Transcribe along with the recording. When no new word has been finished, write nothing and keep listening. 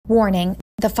Warning: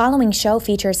 the following show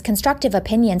features constructive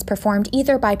opinions performed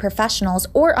either by professionals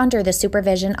or under the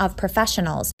supervision of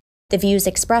professionals. The views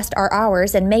expressed are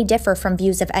ours and may differ from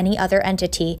views of any other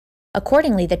entity.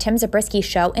 Accordingly, the Tim Zabriskie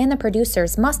Show and the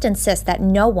producers must insist that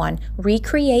no one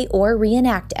recreate or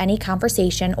reenact any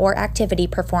conversation or activity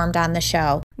performed on the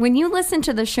show. When you listen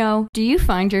to the show, do you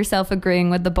find yourself agreeing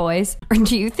with the boys? Or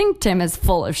do you think Tim is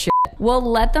full of shit? Well,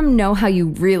 let them know how you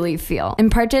really feel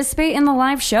and participate in the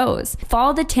live shows.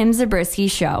 Follow the Tim Zabriskie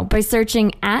Show by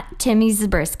searching at Timmy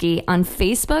Zabriskie on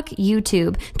Facebook,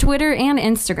 YouTube, Twitter, and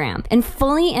Instagram, and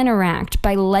fully interact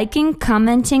by liking,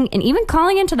 commenting, and even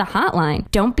calling into the hotline.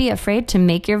 Don't be afraid to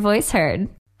make your voice heard.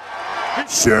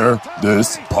 Share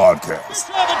this podcast.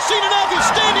 Haven't seen enough. He's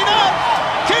standing up.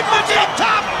 Kidman's up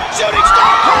top. Shooting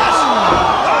star pass.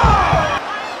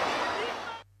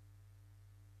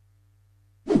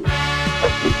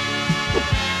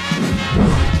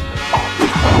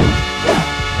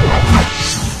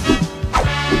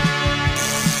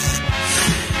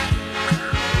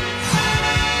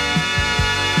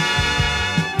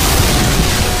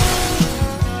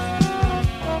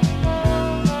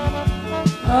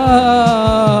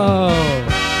 Oh,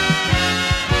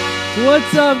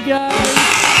 what's up, guys?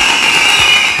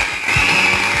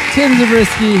 Tim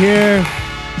Zabriskie here,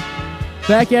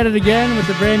 back at it again with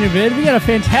the brand new vid. We got a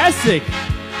fantastic show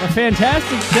that's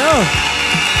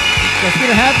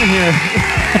gonna happen here.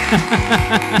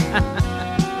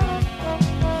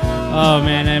 Oh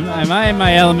man, am I in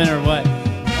my element or what?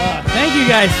 Thank you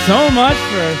guys so much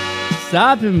for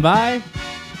stopping by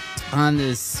on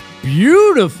this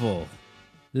beautiful,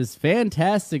 this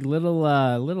fantastic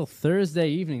little Thursday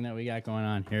evening that we got going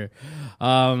on here.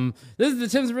 This is the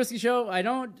Tim Zabriskie Show. I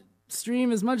don't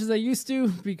stream as much as I used to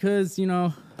because, you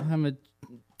know, I'm a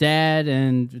dad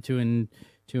and to an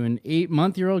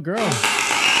 8-month-old girl.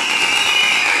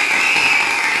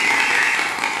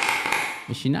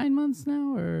 Is she 9 months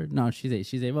now, or no? She's 8.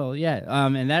 She's 8. Well, yeah.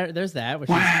 And there's that, which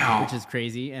is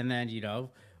crazy. And then, you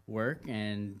know, work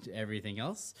and everything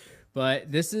else.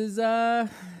 But this is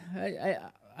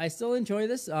I still enjoy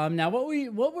this. Now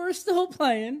what we're still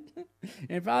playing,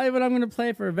 and probably what I'm going to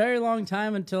play for a very long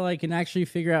time until I can actually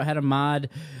figure out how to mod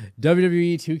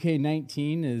WWE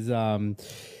 2K19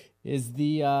 is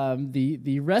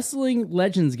the Wrestling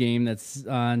Legends game that's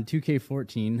on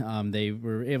 2K14. They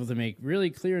were able to make really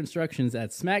clear instructions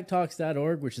at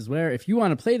smacktalks.org, which is where, if you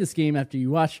want to play this game after you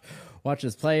watch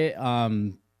us play it,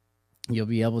 you'll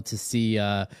be able to see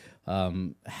how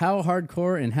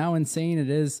hardcore and how insane it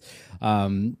is,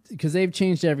 because they've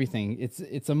changed everything.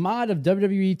 It's a mod of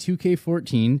WWE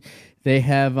 2K14. They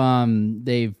have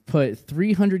they've put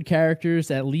 300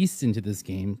 characters at least into this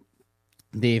game.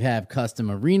 They have custom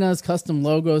arenas, custom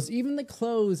logos, even the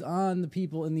clothes on the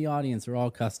people in the audience are all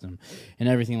custom and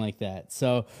everything like that.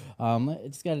 So I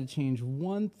just got to change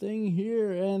one thing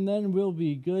here and then we'll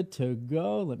be good to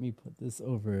go. Let me put this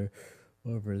over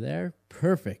there.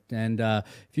 Perfect. And if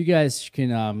you guys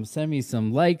can send me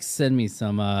some likes, send me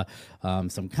some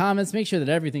comments, make sure that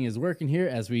everything is working here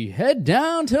as we head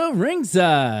down to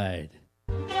ringside.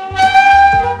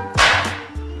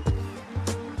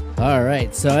 All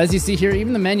right, so as you see here,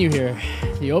 even the menu here,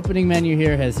 the opening menu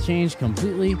here has changed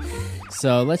completely.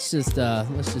 So let's just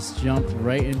jump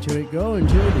right into it. Go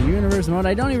into the universe mode.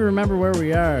 I don't even remember where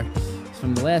we are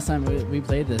from the last time we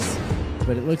played this,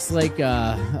 but it looks like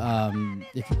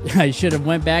if I should have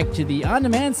went back to the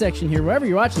on-demand section here, wherever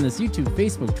you're watching this, YouTube,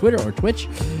 Facebook, Twitter, or Twitch.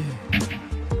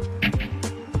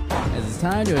 As it's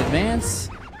time to advance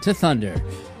to Thunder,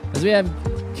 as we have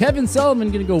Kevin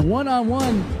Sullivan going to go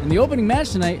one-on-one in the opening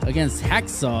match tonight against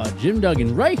Hacksaw Jim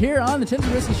Duggan right here on the Tim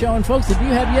Zabriskie Show. And folks, if you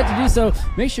have yet to do so,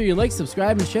 make sure you like,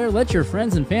 subscribe, and share. Let your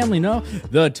friends and family know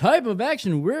the type of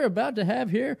action we're about to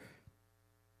have here.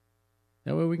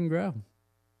 That way we can grow.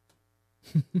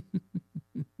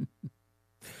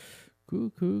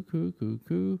 Cool.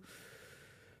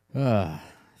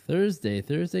 Thursday.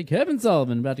 Kevin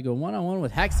Sullivan about to go one-on-one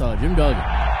with Hacksaw Jim Duggan.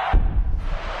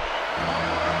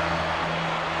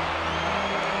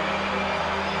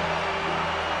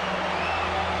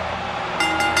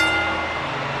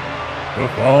 The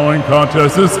following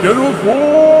contest is scheduled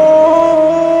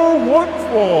for one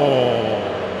fall.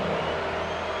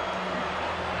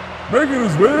 Making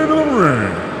his way to the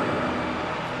ring,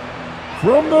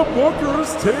 from the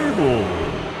Booker's table,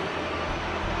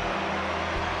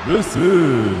 this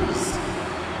is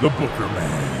the Booker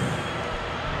Man,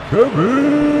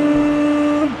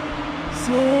 Kevin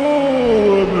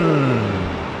Sullivan.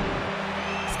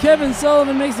 Kevin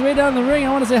Sullivan makes his way down the ring. I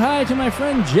want to say hi to my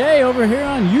friend Jay over here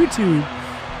on YouTube.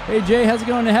 Hey Jay, how's it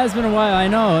going? It has been a while, I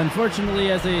know. Unfortunately,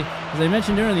 as I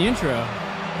mentioned during the intro,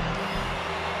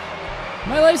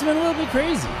 my life's been a little bit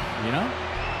crazy, you know?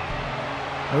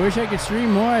 I wish I could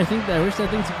stream more. I wish that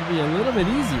things could be a little bit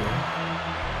easier.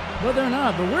 But they're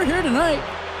not. But we're here tonight,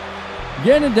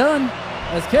 getting it done,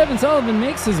 as Kevin Sullivan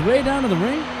makes his way down to the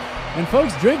ring. And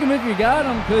folks, drink them if you got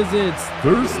them, because it's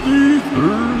Thirsty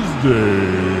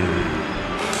Thursday.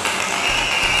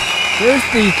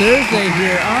 Thirsty Thursday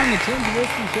here on the Tim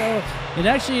Zabriskie Show. And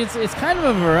actually, it's kind of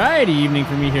a variety evening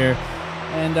for me here.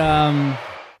 And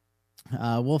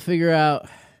we'll figure out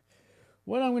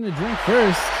what I'm going to drink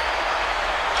first.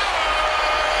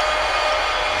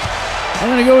 I'm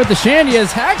going to go with the Shandy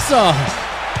as Hacksaw,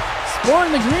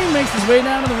 sporting the green, makes his way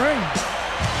down to the ring.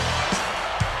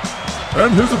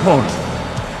 And his opponent,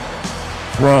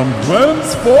 from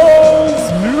Glens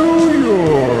Falls, New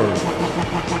York,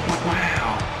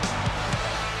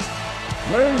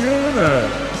 weighing in at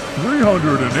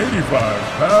 385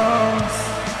 pounds,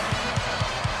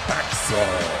 Hacksaw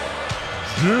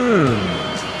Jim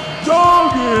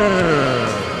Duggan.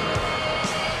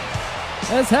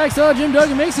 As Hacksaw Jim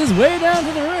Duggan makes his way down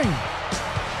to the ring.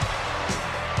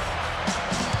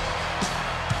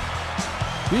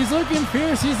 He's looking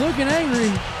fierce, he's looking angry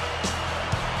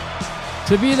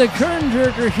to be the curtain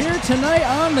jerker here tonight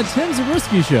on the Tim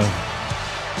Zabriskie Show.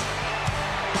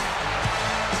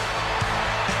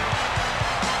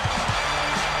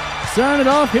 Starting it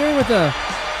off here with a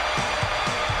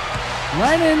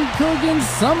Ryan Cogan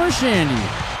Summer Shandy.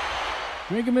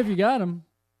 Drink him if you got him.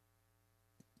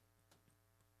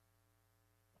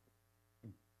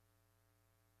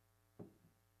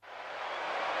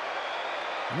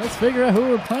 Let's figure out who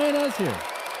we're playing as here.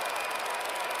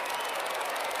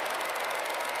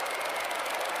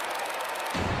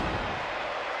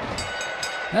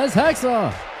 As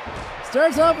Hacksaw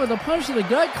starts off with a punch to the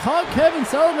gut, caught Kevin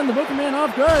Sullivan, the Booker Man,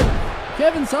 off guard.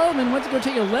 Kevin Sullivan went to go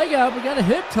take a leg out, but got a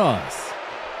hip toss.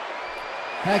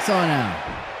 Hacksaw now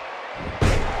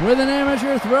with an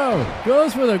amateur throw.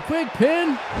 Goes for the quick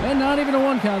pin, and not even a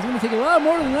 1 count. It's going to take a lot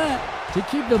more than that to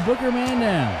keep the Booker Man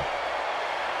down.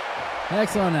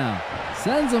 Hacksaw now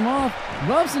sends him off,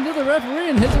 bumps into the referee,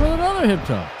 and hits him with another hip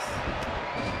toss.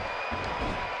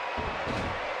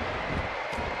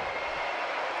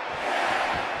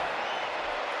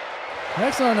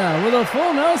 Hacksaw now with a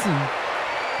full Nelson,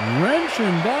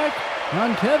 wrenching back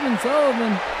on Kevin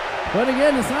Sullivan. But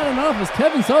again, it's not enough as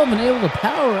Kevin Sullivan able to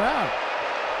power out.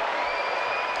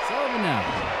 Sullivan now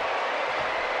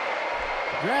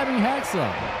grabbing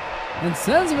Hacksaw and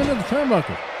sends him into the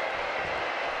turnbuckle.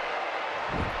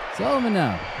 Sullivan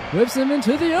now whips him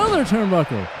into the other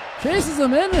turnbuckle, chases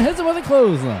him in and hits him with a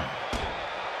clothesline,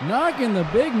 knocking the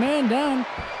big man down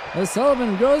as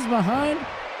Sullivan goes behind,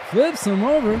 flips him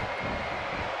over,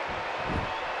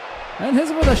 and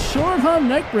hits him with a short arm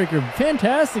neckbreaker.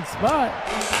 Fantastic spot.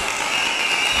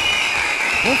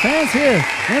 The fans here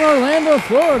in Orlando,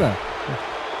 Florida,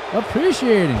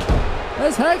 appreciating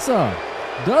as Hacksaw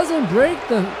doesn't break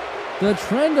the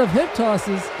trend of hip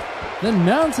tosses, then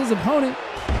mounts his opponent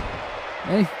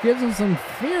and gives him some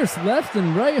fierce left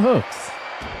and right hooks.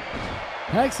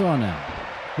 Hacksaw now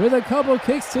with a couple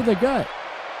kicks to the gut.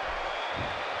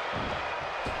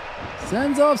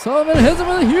 Sends off Sullivan and hits him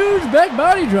with a huge back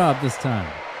body drop this time.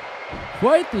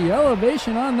 Quite the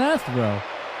elevation on that throw.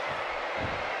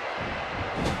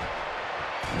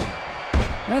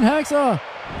 And Hacksaw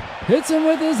hits him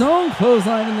with his own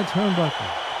clothesline in the turnbuckle.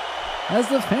 As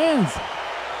the fans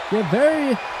get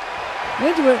very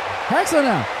into it, Hacksaw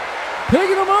now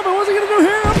picking him up, and what's he going to do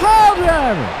here? A pile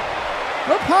driver!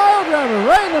 A pile driver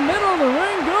right in the middle of the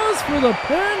ring, goes for the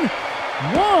pin.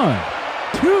 1,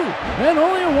 2, and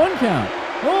only a 1 count.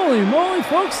 Holy moly,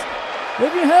 folks. If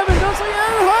you haven't done so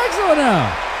yet, Hacksaw now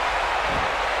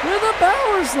with a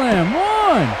power slam.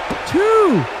 1,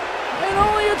 2, and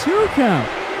only a 2 count.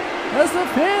 As the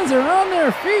fans are on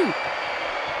their feet.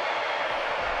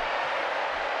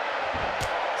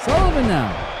 Sullivan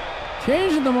now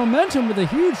changing the momentum with a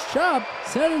huge chop,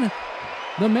 sending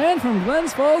the man from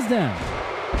Glens Falls down.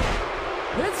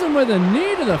 Hits him with a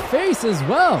knee to the face as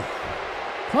well.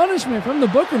 Punishment from the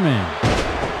Booker Man.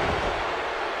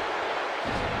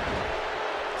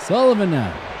 Sullivan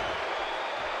now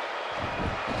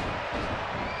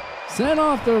sent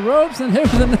off the ropes and hit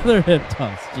with another hip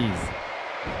toss. Jeez.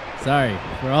 Sorry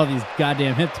for all these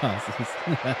goddamn hip tosses.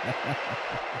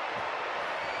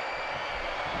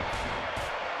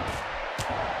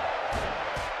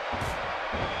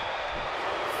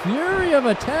 Fury of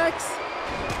attacks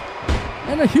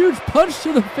and a huge punch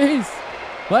to the face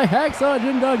by Hacksaw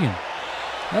Jim Duggan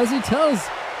as he tells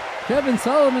Kevin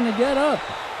Sullivan to get up.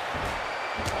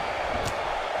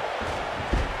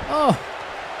 Oh,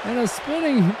 and a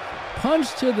spinning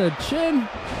punch to the chin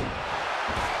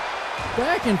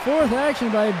Back and forth action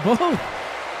by both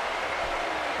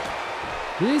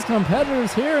these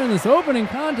competitors here in this opening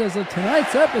contest of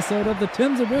tonight's episode of the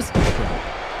Tim Zabriskie Show.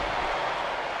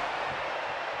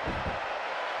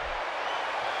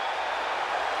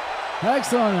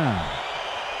 Hacksaw now.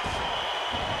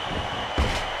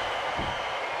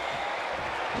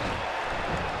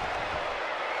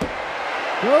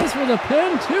 Goes for the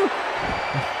pin too.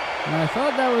 And I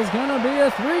thought that was going to be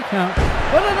a 3 count,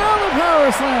 but another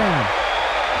power slam.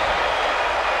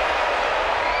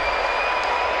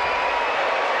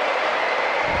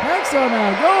 Hacksaw now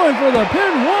going for the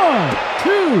pin. 1,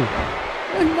 2,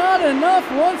 and not enough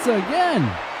once again.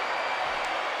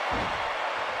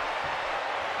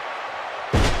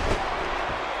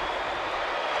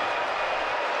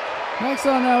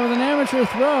 Hacksaw now with an amateur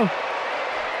throw.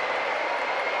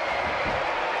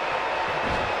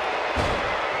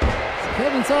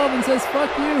 Kevin Sullivan says,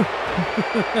 "Fuck you,"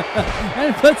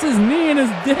 and puts his knee in his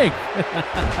dick.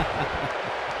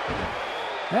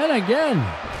 And again,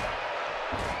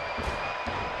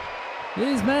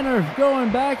 these men are going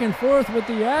back and forth with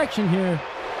the action here.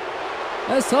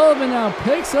 As Sullivan now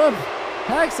picks up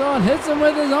Hacksaw and hits him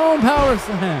with his own power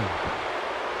slam.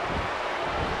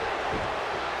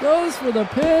 Goes for the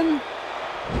pin,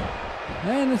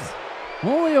 and it's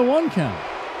only a 1 count.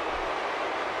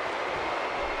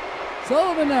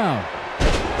 Sullivan now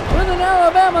with an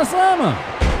Alabama Slammer.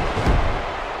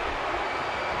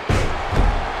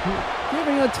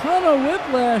 Giving a ton of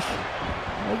whiplash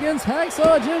against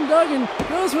Hacksaw. Jim Duggan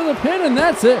goes for the pin, and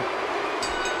that's it.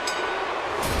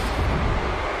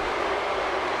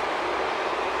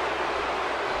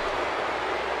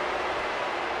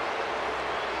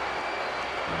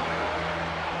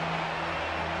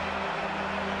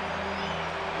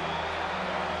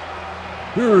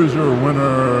 Here is your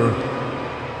winner,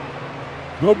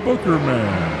 the Booker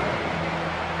Man,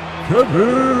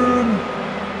 Kevin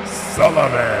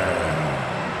Sullivan.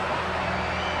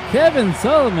 Kevin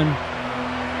Sullivan,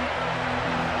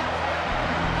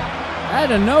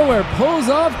 out of nowhere, pulls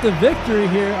off the victory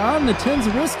here on the Tim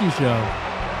Zabriskie Show.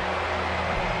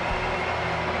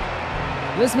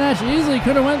 This match easily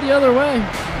could have went the other way.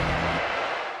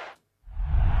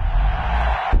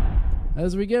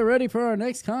 As we get ready for our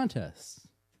next contest.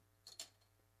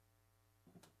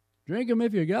 Drink 'em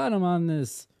if you got 'em on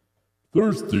this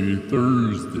Thirsty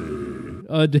Thursday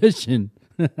edition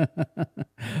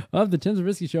of the Tim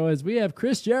Zabriskie Show, as we have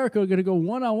Chris Jericho going to go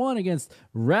one-on-one against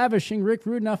ravishing Rick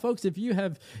Rude. Now, folks, if you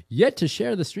have yet to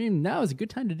share the stream, now is a good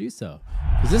time to do so,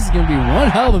 because this is going to be one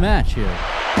hell of a match here.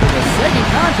 The second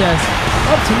contest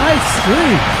of tonight's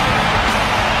stream.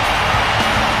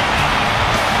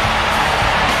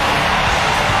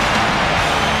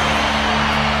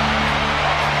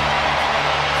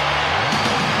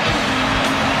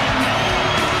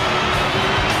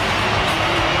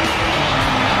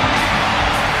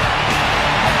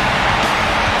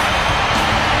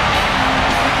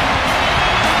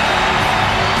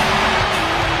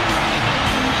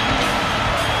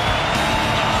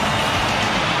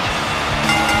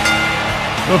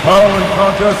 The following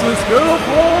contest is scheduled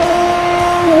for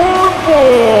one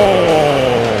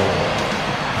fall.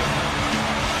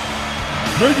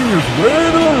 Making his way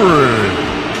to the ring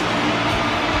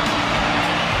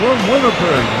from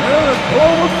Winnipeg,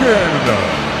 Manitoba, Canada.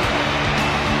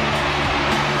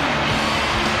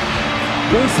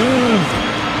 This is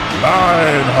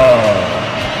Lionheart,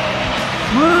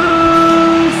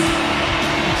 Chris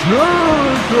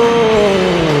Jericho.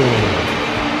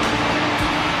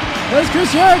 As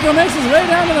Chris Jericho makes his way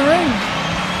down to the ring.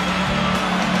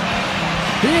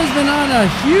 He has been on a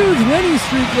huge winning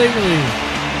streak lately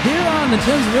here on the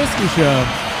Tim Zabriskie Show.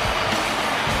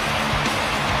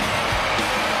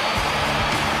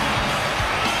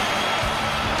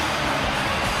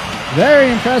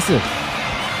 Very impressive.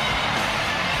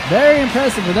 Very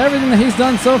impressive with everything that he's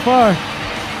done so far.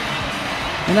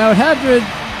 And I would have to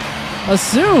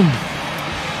assume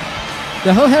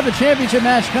that he'll have a championship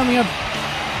match coming up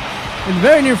in the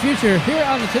very near future here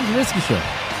on the Tim Zabriskie Show.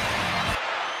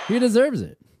 He deserves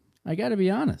it. I gotta be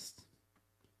honest.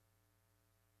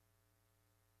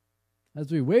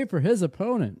 As we wait for his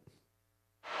opponent.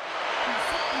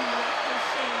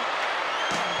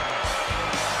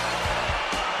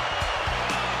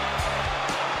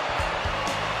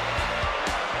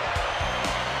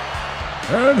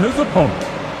 And his opponent,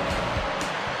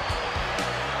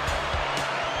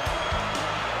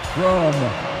 from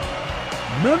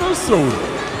Minnesota,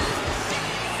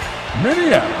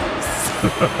 Minneapolis,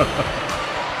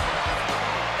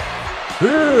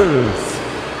 is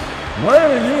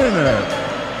weighing in at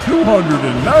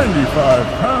 295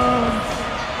 pounds,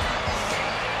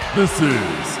 This is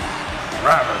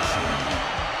Ravishing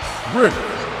Rick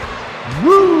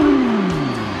Rude.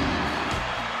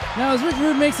 Now, as Rick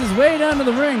Rude makes his way down to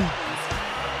the ring,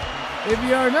 if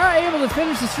you are not able to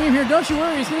finish the stream here, don't you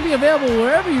worry. It's going to be available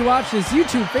wherever you watch this,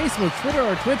 YouTube, Facebook, Twitter,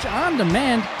 or Twitch on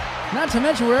demand. Not to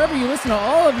mention wherever you listen to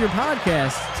all of your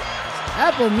podcasts.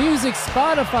 Apple Music,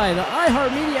 Spotify, the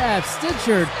iHeartMedia app,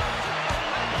 Stitcher,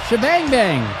 Shebang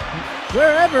Bang.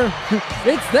 Wherever,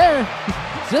 it's there.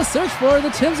 Just search for The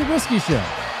Tim Zabriskie Show.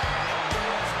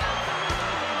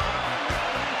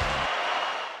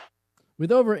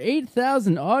 With over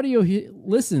 8,000 audio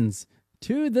listens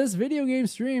to this video game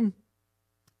stream,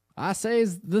 I say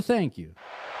is the thank you.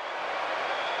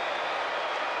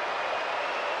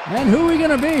 And who are we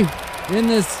going to be in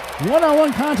this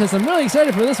one-on-one contest? I'm really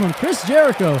excited for this one. Chris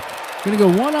Jericho going to go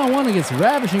one-on-one against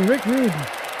Ravishing Rick Rude.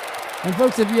 And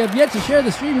folks, if you have yet to share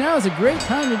the stream, now is a great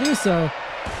time to do so.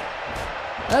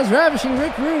 As Ravishing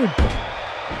Rick Rude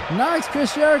knocks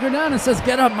Chris Jericho down and says,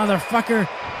 "Get up, motherfucker,"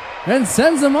 and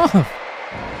sends him off.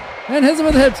 And hits him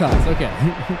with a hip toss. Okay,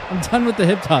 I'm done with the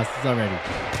hip tosses already.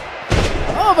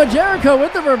 Oh, but Jericho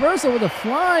with the reversal with a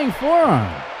flying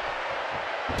forearm.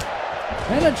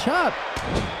 And a chop.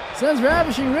 Sends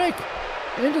Ravishing Rick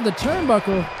into the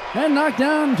turnbuckle and knocked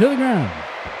down to the ground.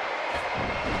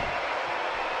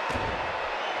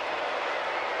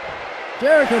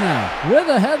 Jericho now with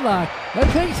a headlock.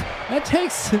 That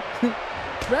takes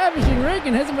Ravishing Rick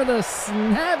and hits him with a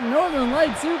snap Northern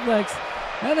Light suplex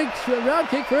and a round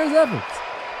kick for his efforts.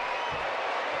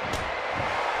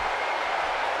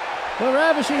 But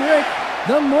Ravishing Rick,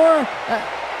 the more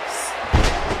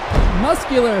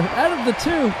muscular out of the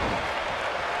two,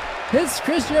 hits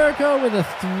Chris Jericho with a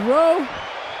throw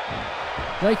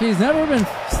like he's never been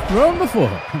thrown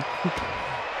before.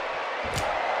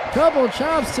 Couple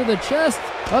chops to the chest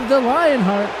of the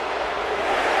Lionheart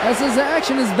as his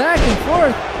action is back and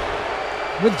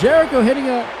forth, with Jericho hitting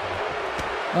a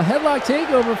headlock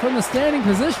takeover from the standing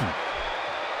position.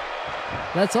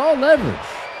 That's all leverage.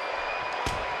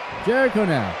 Jericho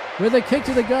now with a kick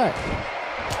to the gut.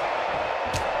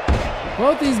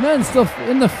 Both these men still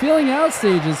in the feeling out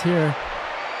stages here,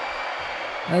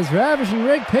 as Ravishing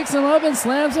Rick picks him up and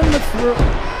slams him with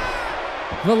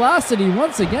velocity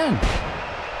once again.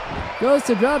 Goes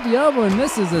to drop the elbow and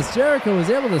misses as Jericho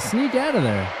was able to sneak out of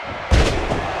there.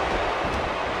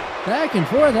 Back and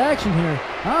forth action here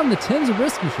on the Tim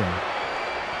Zabriskie Show.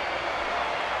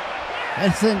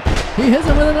 And then he hits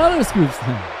him with another scoop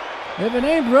slam. If it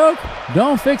ain't broke,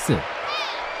 don't fix it.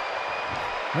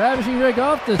 Ravishing Rick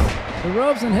off the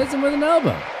ropes and hits him with an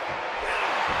elbow.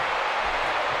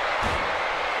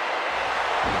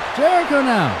 Jericho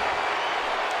now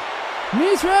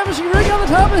meets Ravishing Rick on the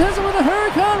top and hits him with a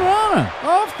Hurricane Rana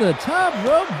off the top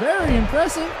rope. Very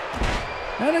impressive.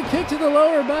 And a kick to the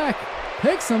lower back.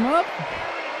 Picks him up.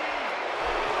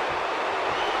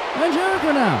 And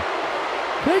Jericho now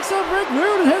picks up Rick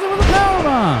Rude and hits him with a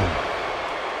powerbomb.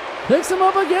 Picks him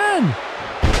up again.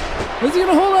 Is he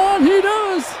going to hold on? He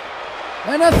does.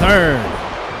 And a third.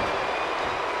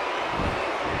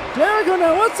 Jericho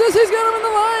now, what's this? He's got him in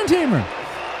the Lion Tamer.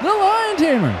 The Lion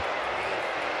Tamer.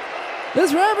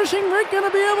 Is Ravishing Rick going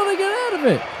to be able to get out of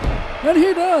it? And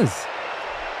he does.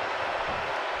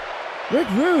 Rick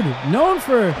Rude, known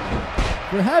for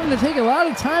having to take a lot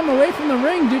of time away from the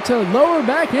ring due to lower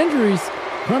back injuries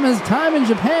from his time in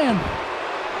Japan,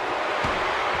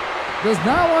 does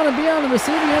not want to be on the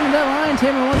receiving end of that Lion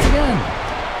Tamer once again.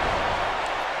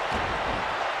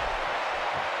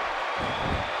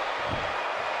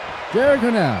 Jericho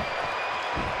now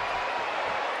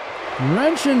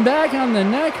wrenching back on the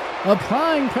neck,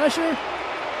 applying pressure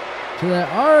to that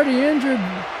already injured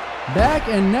back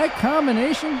and neck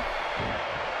combination.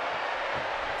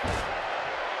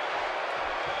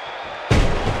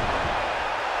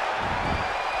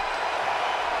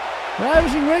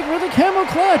 Ravishing Rick with a camel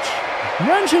clutch,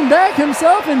 wrenching back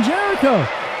himself and Jericho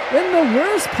in the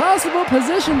worst possible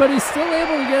position, but he's still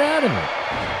able to get out of it.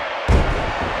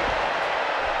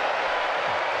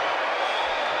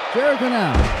 Jericho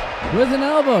now with an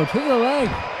elbow to the leg.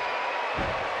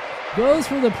 Goes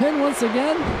for the pin once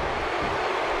again.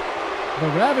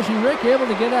 But Ravishing Rick able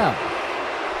to get out.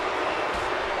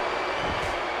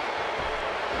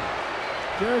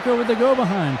 Jericho with the go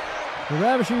behind. The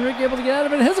Ravishing Rick able to get out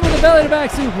of it. Hits him with a belly to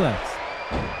back suplex.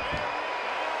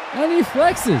 And he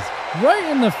flexes right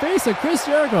in the face of Chris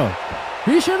Jericho.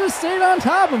 He should have stayed on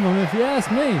top of him if you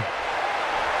ask me.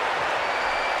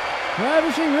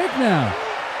 Ravishing Rick now.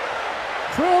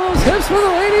 Twirl those hips for the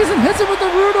ladies and hits him with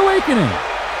the Rude Awakening.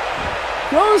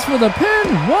 Goes for the pin.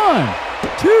 1,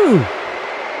 2.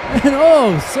 And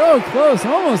oh, so close.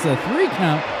 Almost a 3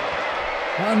 count.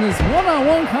 on this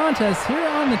one-on-one contest here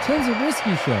on the Tim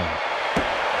Zabriskie Show.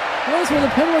 Goes for the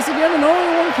pin once again and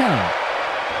only one count.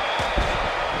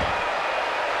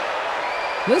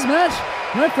 This match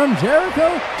went from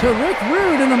Jericho to Rick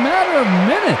Rude in a matter of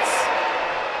minutes.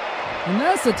 And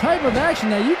that's the type of action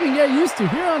that you can get used to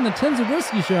here on the Tim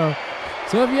Zabriskie Show.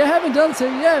 So if you haven't done so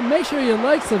yet, make sure you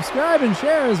like, subscribe, and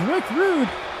share as Rick Rude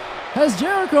has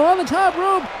Jericho on the top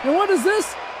rope. And what is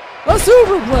this? A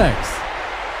superplex.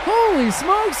 Holy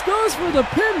smokes, goes for the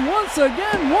pin once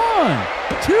again. 1,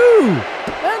 2,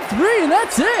 and 3, and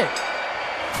that's it.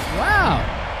 Wow.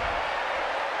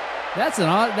 That's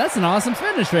an awesome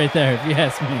finish right there, if you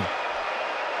ask me.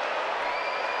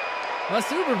 A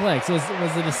superplex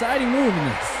was the deciding move in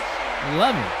this. I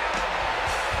love it.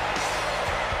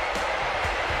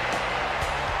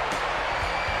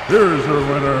 Here's your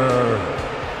winner,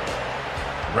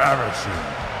 Ravishing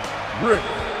Rick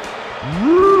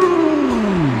Rude.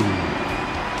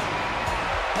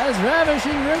 As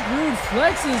Ravishing Rick Rude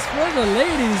flexes for the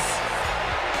ladies.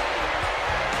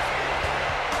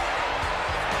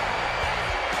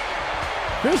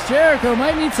 Chris Jericho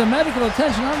might need some medical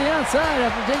attention on the outside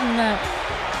after taking that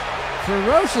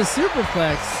ferocious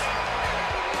superplex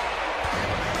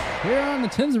here on the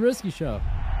Tim Zabriskie Show.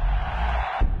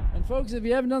 And folks, if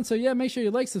you haven't done so yet, make sure you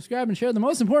like, subscribe, and share. The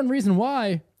most important reason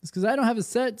why is because I don't have a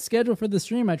set schedule for the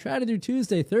stream. I try to do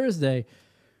Tuesday, Thursday,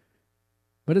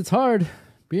 but it's hard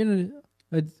being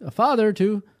a father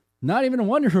to not even a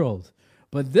 1-year-old.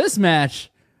 But this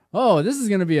match, oh, this is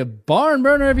going to be a barn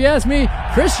burner if you ask me.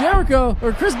 Chris Jericho,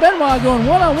 or Chris Benoit going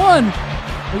one-on-one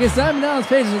against Diamond Dallas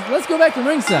Page. Let's go back to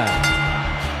ringside.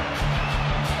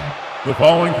 The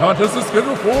following contest is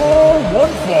scheduled for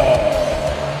one fall.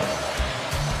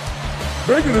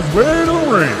 Making his way to the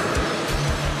ring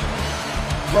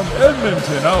from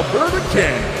Edmonton, Alberta,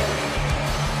 Canada.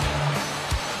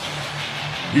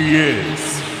 He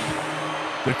is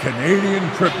the Canadian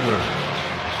Crippler,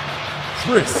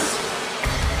 Chris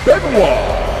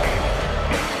Benoit.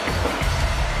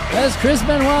 As Chris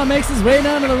Benoit makes his way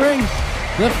down to the ring,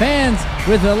 the fans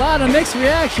with a lot of mixed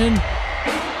reaction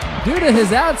due to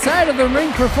his outside of the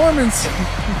ring performance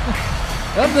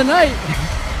of the night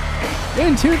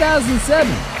in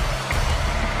 2007.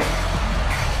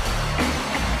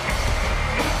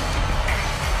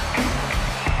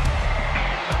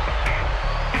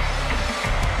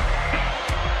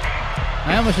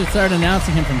 I almost should start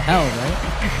announcing him from hell, right?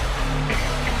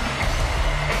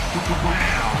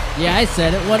 Yeah, I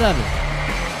said it. What of it?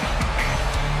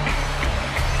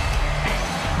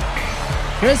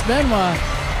 Chris Benoit.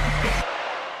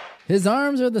 His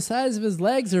arms are the size of his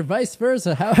legs or vice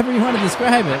versa, however you want to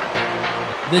describe it.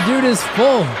 The dude is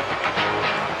full.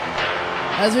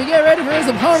 As we get ready for his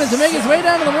opponent to make his way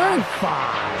down to the ring.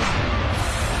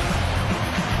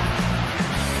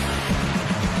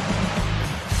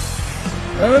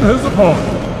 And his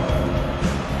opponent,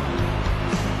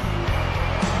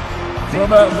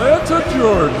 from Atlanta,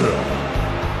 Georgia,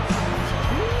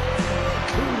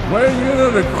 weighing in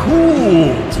at a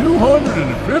cool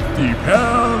 250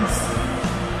 pounds,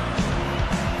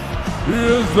 he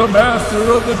is the master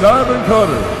of the Diamond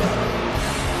Cutter.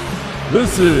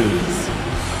 This is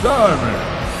Diamond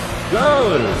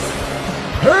Dallas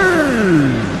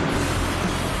Page.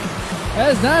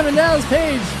 As Diamond Dallas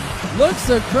Page looks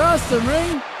across the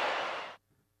ring,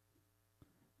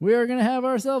 we are going to have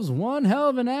ourselves one hell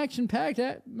of an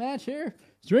action-packed match here.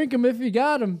 Drink 'em if you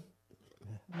got 'em.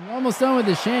 I'm almost done with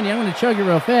this shandy. I'm going to chug it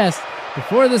real fast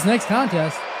before this next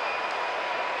contest.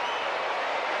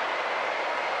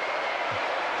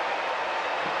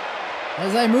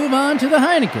 As I move on to the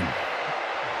Heineken.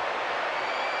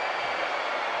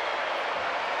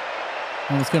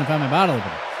 Almost couldn't find my bottle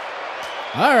opener.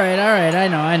 All right. I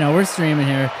know. We're streaming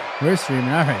here. We're streaming.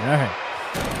 All right.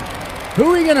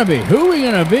 Who we gonna be?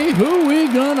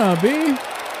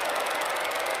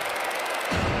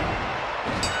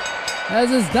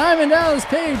 As it's Diamond Dallas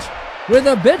Page with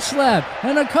a bitch slap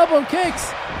and a couple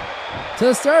kicks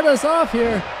to start us off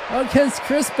here against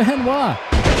Chris Benoit,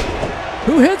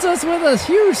 who hits us with a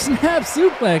huge snap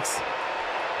suplex,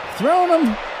 throwing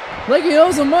him like he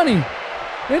owes him money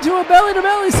into a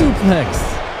belly-to-belly suplex.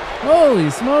 Holy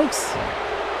smokes.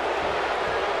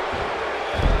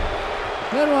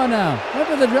 Benoit now, up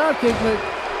with a drop kick, but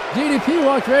DDP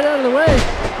walked right out of the way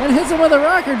and hits him with a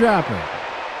rocker dropper.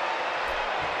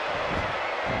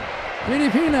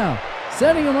 DDP now,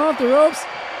 setting him off the ropes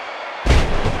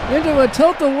into a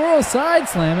tilt-the-world side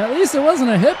slam. At least it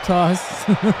wasn't a hip toss.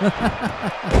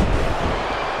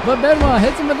 But Benoit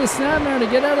hits him with the snapmare to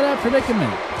get out of that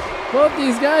predicament. Both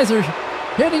these guys are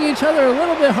hitting each other a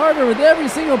little bit harder with every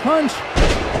single punch.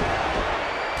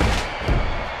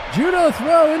 Judo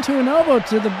throw into an elbow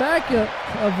to the back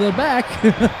of the back.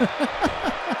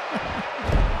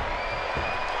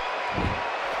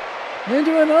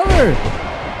 Into another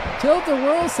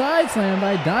tilt-a-whirl side slam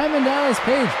by Diamond Dallas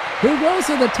Page, who goes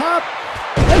to the top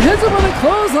and hits him with a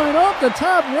clothesline off the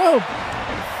top rope,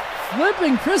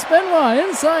 flipping Chris Benoit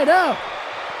inside out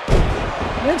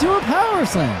into a power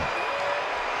slam.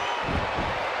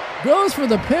 Goes for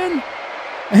the pin,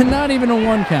 and not even a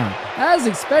 1 count. As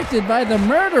expected by the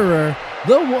murderer,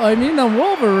 the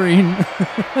Wolverine,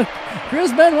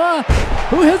 Chris Benoit,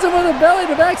 who hits him with a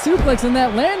belly-to-back suplex, and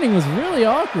that landing was really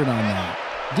awkward on that.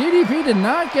 DDP did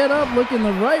not get up looking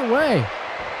the right way.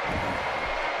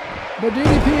 But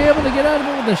DDP able to get out of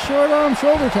it with a short arm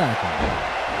shoulder tackle.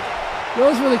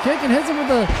 Goes for the kick and hits him with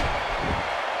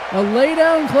a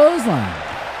lay-down clothesline.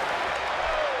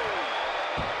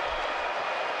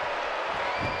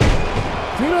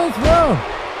 Judo throw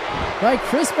by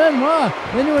Chris Benoit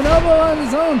into an elbow on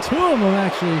his own. 2 of them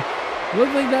actually.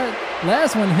 Looked like that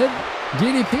last one hit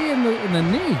DDP in the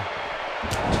knee.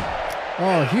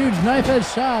 Oh, huge knife edge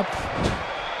chop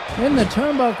in the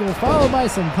turnbuckle, followed by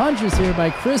some punches here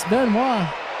by Chris Benoit.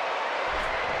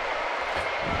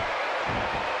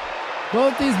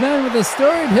 Both these men with a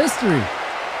storied history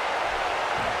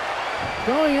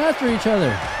going after each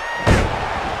other.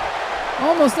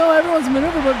 Almost know everyone's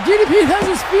maneuver, but DDP has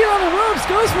his feet on the ropes,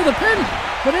 goes for the pin,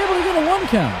 but able to get a 1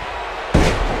 count.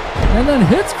 And then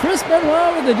hits Chris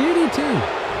Benoit with a DDT.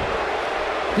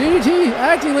 DDT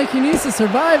acting like he needs to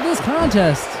survive this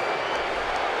contest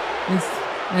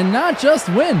and not just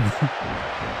win.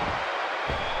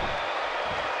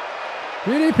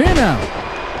 DDP now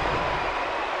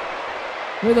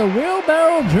with a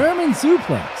wheelbarrow German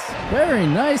suplex. Very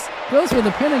nice. Goes for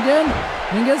the pin again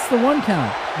and gets the 1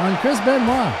 count on Chris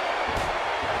Benoit.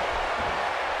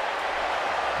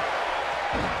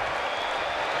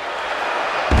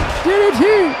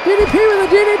 DDT! DDP with a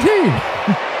DDT!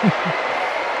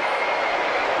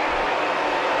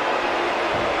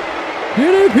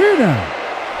 DDP now.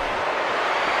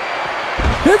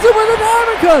 Hits him with a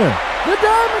diamond cutter. The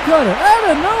diamond cutter out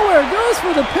of nowhere goes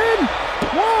for the pin.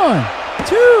 1,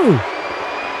 2,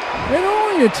 and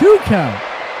only a 2 count.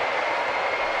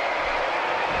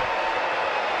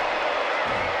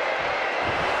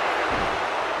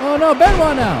 Oh no,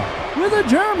 Benoit now with a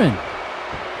German.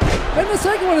 And the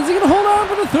second one, is he going to hold on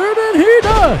for the third? And he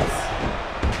does.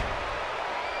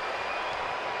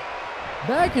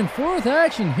 Back and forth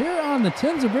action here on the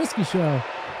Tim Zabriskie Show.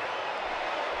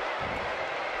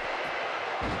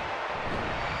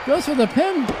 Goes for the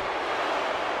pin.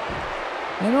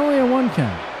 And only a 1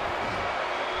 count.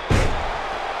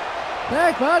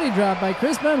 Back body drop by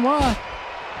Chris Benoit.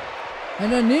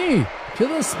 And a knee to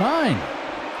the spine.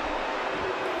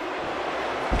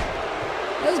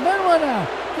 There's Benoit now.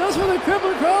 Goes for the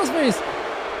crippler crossface.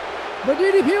 But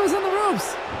DDP was on the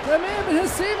ropes. That may have been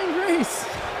his saving grace.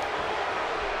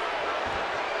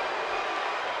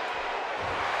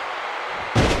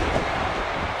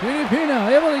 DDP now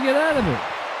able to get out of it.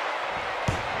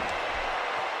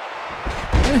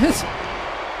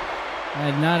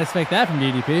 I did not expect that from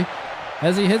DDP,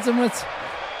 as he hits him with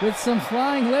some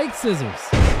flying leg scissors.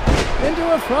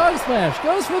 Into a frog splash.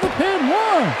 Goes for the pin.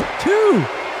 1, 2.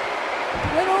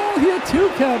 And only a 2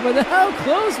 count, but how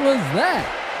close was that?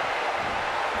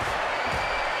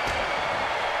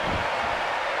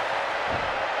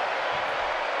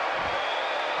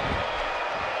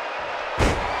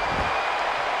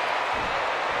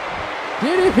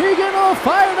 DDP getting all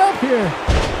fired up here.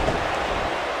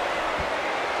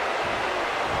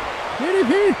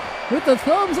 DDP with the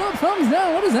thumbs up, thumbs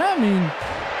down. What does that mean?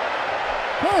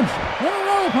 Punch, then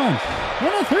another punch,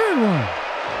 then a third one.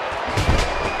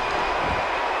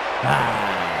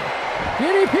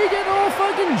 DDP getting all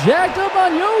fucking jacked up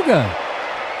on yoga.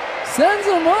 Sends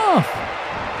him off.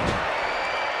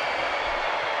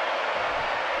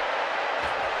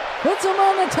 Puts him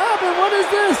on the top, and what is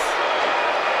this?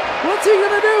 What's he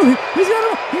gonna do? Is he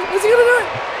gonna do it?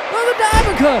 Oh, the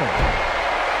diamond cutter.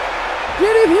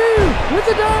 DDP with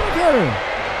the diamond cutter.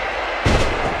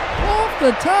 Off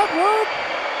the top rope.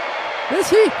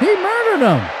 He murdered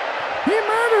him. He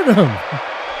murdered him.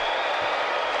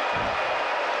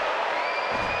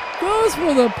 Goes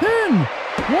for the pin.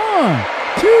 1,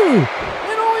 2,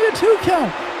 and only a 2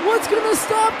 count. What's gonna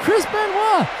stop Chris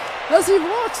Benoit as he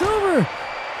walks over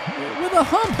with a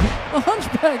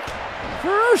hunchback?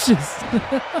 Ferocious.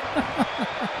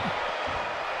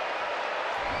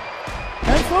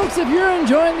 And folks, if you're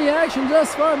enjoying the action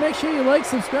thus far, make sure you like,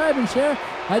 subscribe, and share.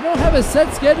 I don't have a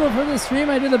set schedule for this stream.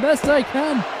 I do the best I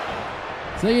can.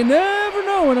 So you never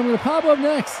know when I'm going to pop up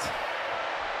next.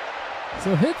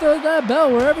 So hit that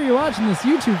bell wherever you're watching this,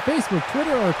 YouTube, Facebook,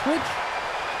 Twitter, or Twitch.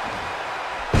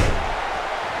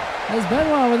 As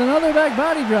Benoit with another back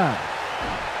body drop.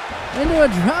 Into a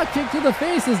drop kick to the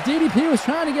face as DDP was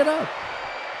trying to get up.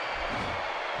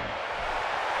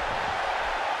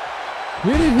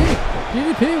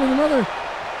 DDP with another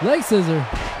leg scissor.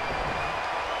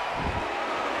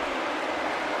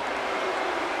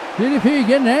 DDP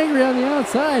getting angry on the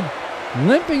outside,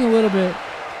 limping a little bit,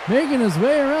 making his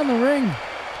way around the ring.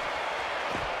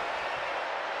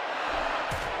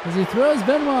 As he throws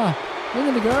Benoit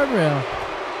into the guardrail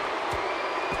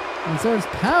and starts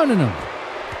pounding him.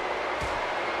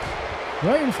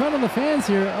 Right in front of the fans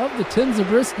here of the Tim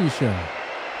Zabriskie Show.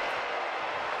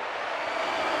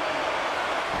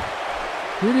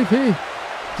 DDP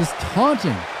just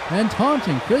taunting and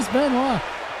taunting Chris Benoit.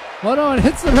 Oh no, and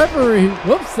hits the referee.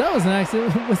 Whoops, that was an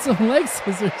accident with some leg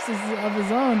scissors of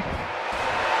his own.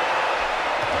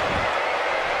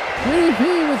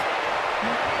 DDP with...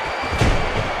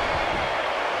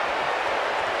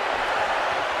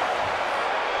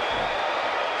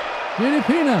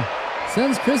 DDP now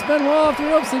sends Chris Benoit off the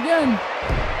ropes again.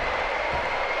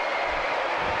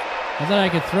 I thought I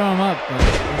could throw him up, but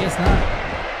I guess not.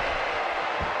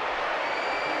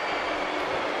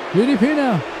 DDP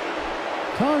now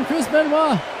calling Chris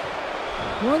Benoit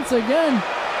once again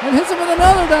and hits him with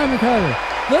another diamond cutter.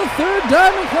 The third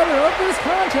diamond cutter of this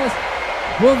contest.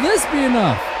 Will this be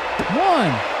enough?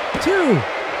 1, 2,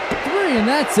 3, and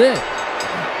that's it.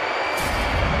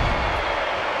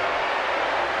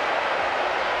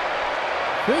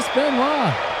 Chris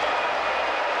Benoit.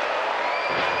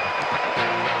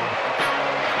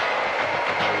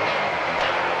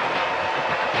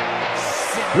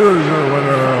 Here's your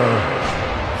winner,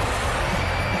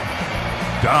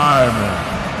 Diamond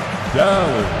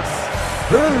Dallas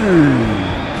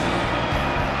Page.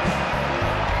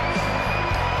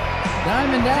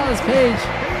 Diamond Dallas Page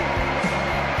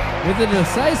with a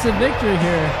decisive victory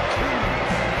here.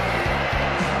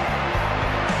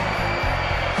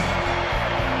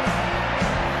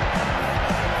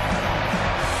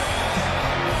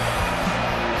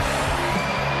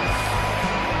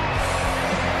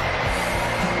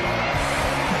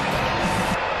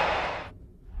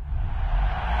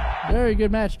 Very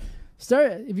good match.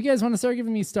 If you guys want to start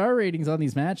giving me star ratings on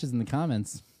these matches in the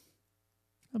comments,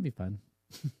 that'll be fun.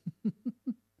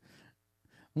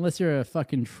 Unless you're a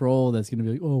fucking troll that's going to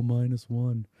be like, oh,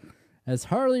 -1. As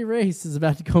Harley Race is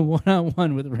about to go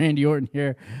one-on-one with Randy Orton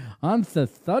here on the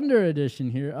Thunder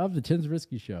edition here of the Tim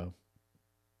Zabriskie Show.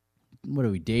 What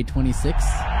are we, day 26?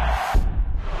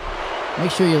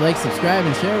 Make sure you like, subscribe,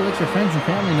 and share. Let your friends and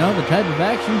family know the type of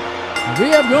action we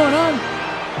have going on.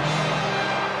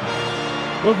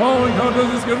 The following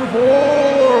contest is scheduled for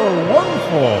one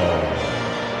fall.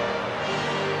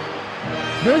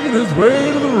 Making his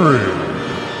way to the ring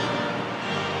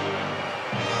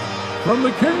from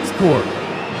the King's Court,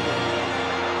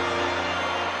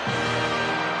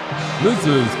 this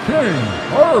is King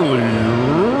Harley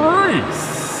Race.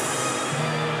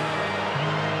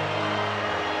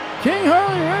 King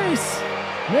Harley Race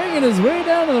making his way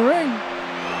down to the ring.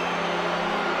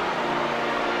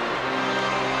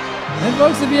 And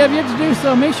folks, if you have yet to do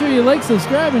so, make sure you like,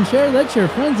 subscribe, and share. Let your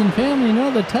friends and family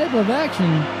know the type of action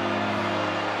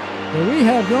that we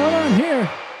have going on here.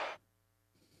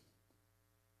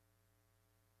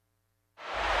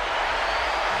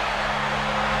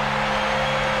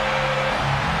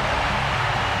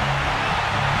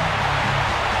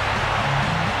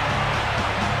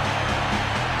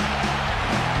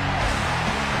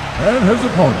 And his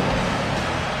opponent,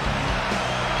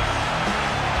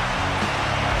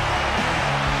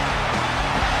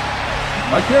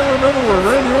 I can't remember where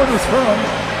Randy Orton is from,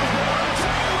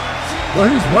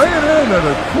 but he's weighing in at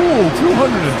a cool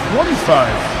 225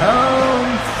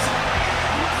 pounds.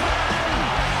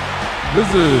 This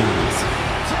is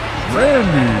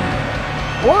Randy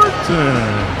Orton.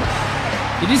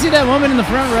 Did you see that woman in the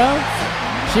front row?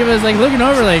 She was like looking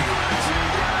over like,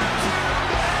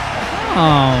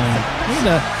 oh,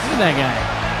 look at that guy.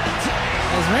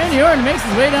 As Randy Orton makes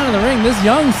his way down to the ring, this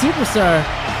young superstar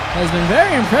has been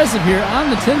very impressive here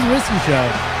on the Tim Zabriskie Show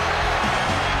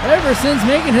ever since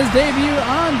making his debut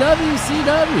on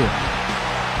WCW.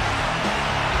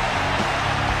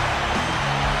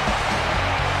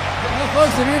 Well,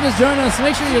 folks, if you're just joining us,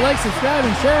 make sure you like, subscribe,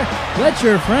 and share. Let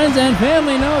your friends and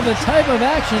family know the type of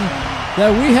action that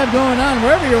we have going on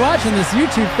wherever you're watching this,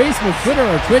 YouTube, Facebook, Twitter,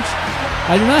 or Twitch.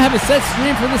 I do not have a set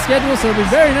stream for the schedule, so it would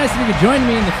be very nice if you could join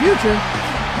me in the future.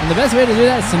 And the best way to do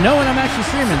that is to know when I'm actually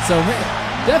streaming. So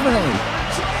definitely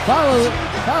follow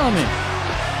me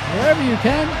wherever you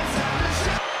can.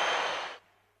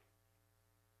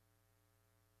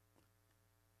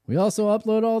 We also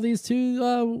upload all these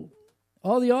to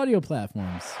all the audio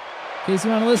platforms in case you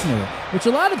want to listen to it, which a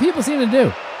lot of people seem to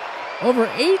do. Over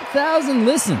 8,000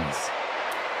 listens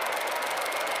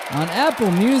on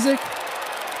Apple Music.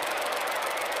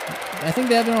 I think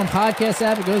they have their own podcast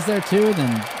app. It goes there too.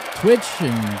 Then Twitch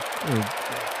and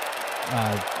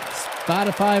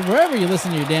Spotify, wherever you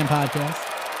listen to your damn podcast.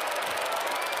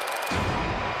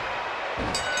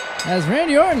 As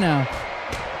Randy Orton now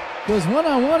goes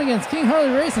one-on-one against King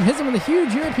Harley Race and hits him with a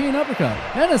huge European uppercut.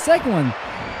 And a second one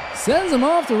sends him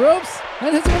off the ropes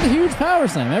and hits him with a huge power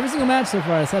slam. Every single match so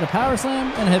far has had a power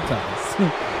slam and a hip toss.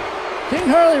 King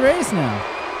Harley Race now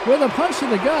with a punch to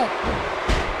the gut.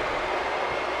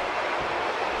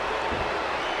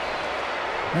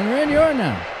 And Randy Orton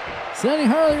now sending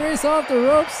Harley Race off the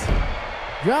ropes.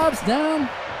 Drops down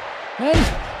and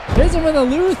hits him with a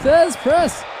Lou Thesz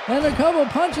press and a couple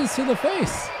punches to the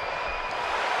face.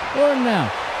 Orton now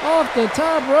off the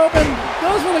top rope and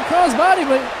goes for the crossbody,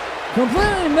 but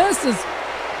completely missed as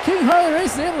King Harley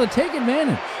Race is able to take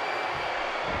advantage.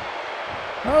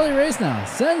 Harley Race now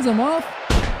sends him off,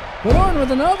 but Orton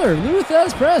with another Lou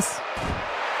Thesz press.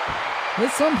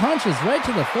 Hits some punches right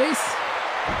to the face.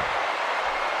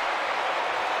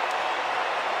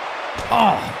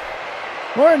 Oh!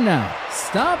 Orton now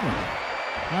stopping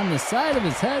on the side of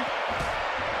his head.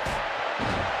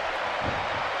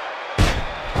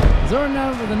 Orton now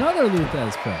with another Lou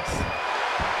Thesz press.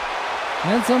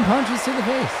 And some punches to the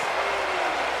face.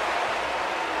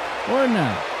 Orton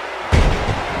now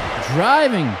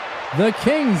driving the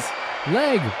King's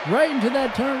leg right into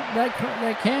that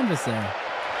canvas there.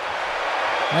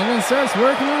 And then starts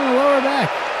working on the lower back.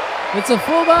 It's a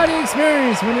full body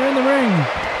experience when you're in the ring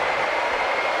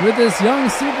with this young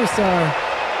superstar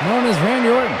known as Randy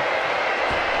Orton.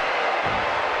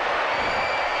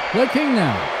 The King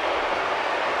now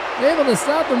able to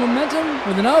stop the momentum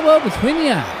with an elbow between the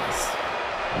eyes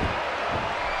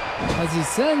as he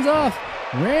sends off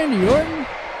Randy Orton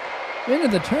into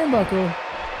the turnbuckle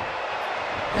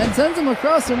and sends him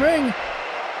across the ring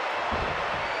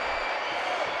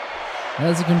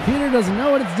as the computer doesn't know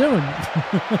what it's doing.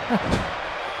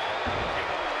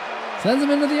 Sends him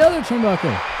into the other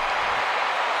turnbuckle.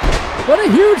 What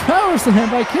a huge power slam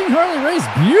by King Harley Race.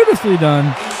 Beautifully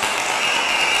done.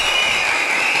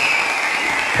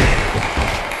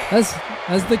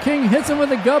 As the King hits him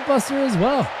with a gut buster as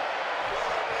well.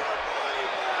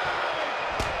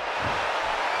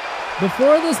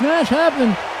 Before this match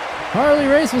happened, Harley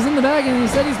Race was in the back and he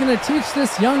said he's going to teach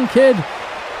this young kid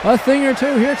a thing or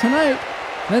two here tonight.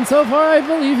 And so far, I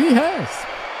believe he has.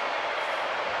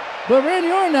 But Randy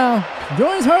Orton now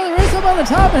joins Harley Race up on the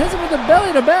top and hits him with a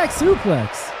belly-to-back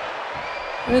suplex.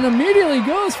 And immediately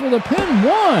goes for the pin.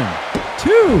 1,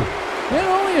 2, and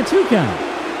only a 2 count.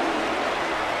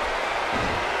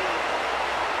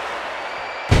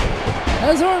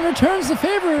 As Orton returns the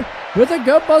favor with a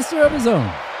gut buster of his own.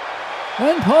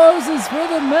 And pauses for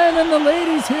the men and the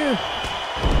ladies here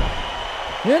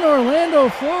in Orlando,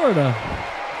 Florida.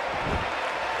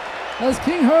 As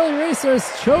King Harley Race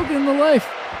starts choking the life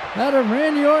out of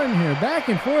Randy Orton here. Back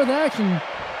and forth action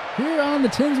here on the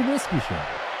Tim Zabriskie Show.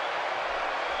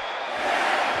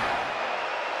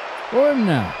 Orton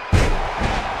now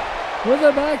with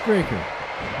a backbreaker.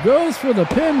 Goes for the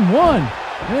pin. 1,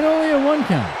 and only a 1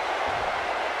 count.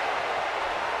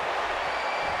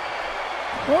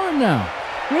 Orton now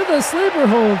with a sleeper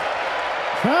hold,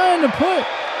 trying to put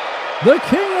the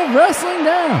King of Wrestling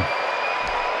down.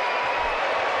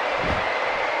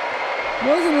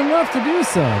 Wasn't enough to do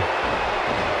so.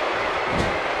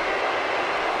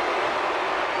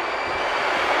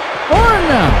 Orton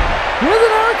now with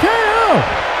an RKO.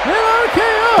 An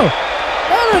RKO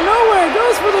out of nowhere,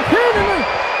 goes for the pin and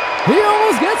he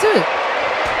almost gets it.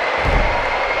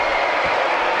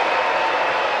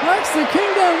 Knocks the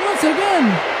King down once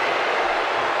again.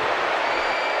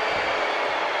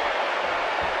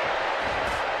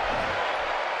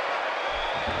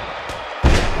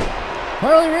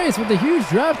 Harley Race with a huge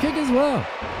drop kick as well.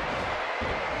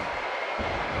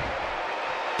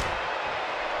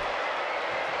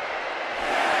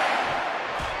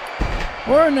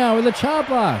 Orton now with a chop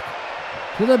block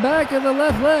to the back of the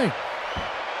left leg.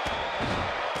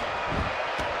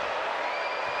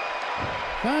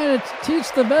 Trying to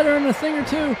teach the veteran a thing or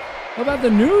two about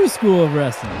the new school of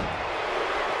wrestling.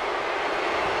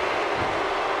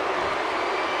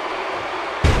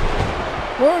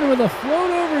 Orton with a float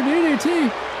over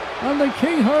DDT on the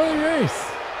King Harley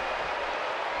Race.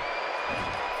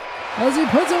 As he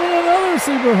puts him in another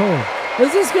sleeper hold.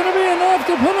 Is this going to be enough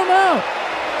to put him out?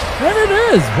 And it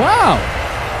is. Wow.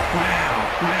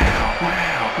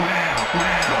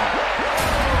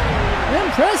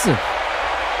 Impressive.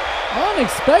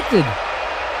 Unexpected.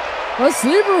 A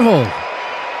sleeper hold.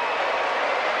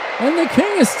 And the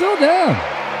King is still down.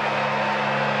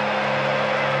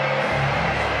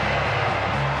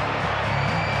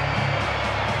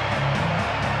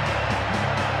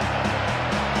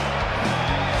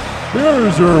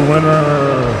 Here's your winner,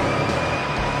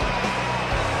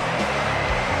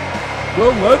 the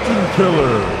Legend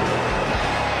Killer,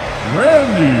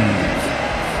 Randy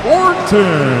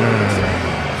Orton.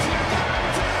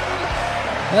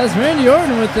 That's Randy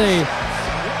Orton with a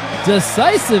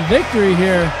decisive victory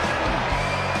here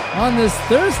on this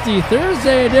Thirsty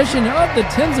Thursday edition of the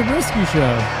Tim Zabriskie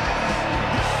Show.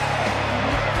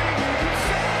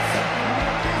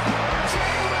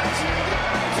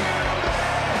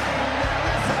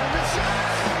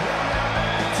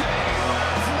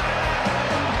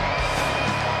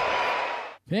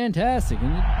 Fantastic.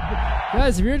 And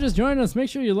guys, if you're just joining us, make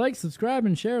sure you like, subscribe,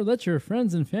 and share. Let your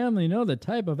friends and family know the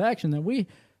type of action that we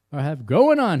have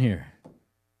going on here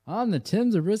on the Tim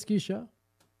Zabriskie Show.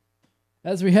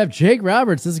 As we have Jake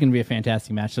Roberts, this is going to be a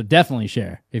fantastic match, so definitely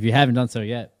share if you haven't done so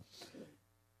yet.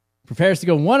 Prepares to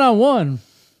go one-on-one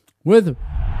with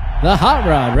the Hot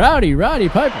Rod, Roddy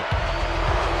Piper.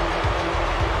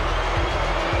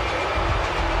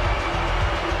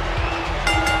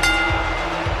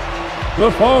 The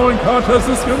following contest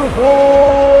is scheduled for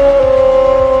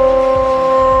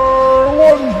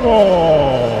one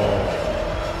fall.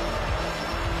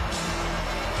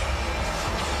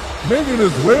 Making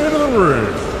his way to the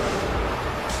ring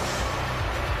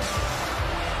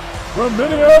from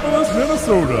Minneapolis,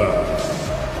 Minnesota,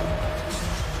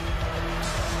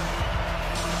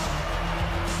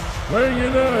 weighing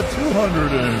in at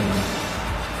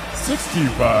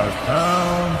 265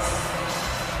 pounds,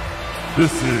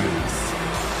 this is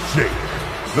Jake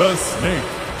the Snake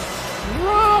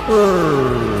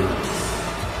Roberts.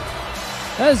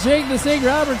 As Jake the Snake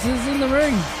Roberts is in the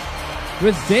ring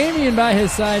with Damian by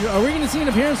his side. Are we going to see an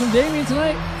appearance from Damian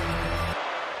tonight?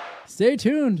 Stay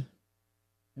tuned,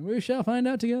 and we shall find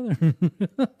out together.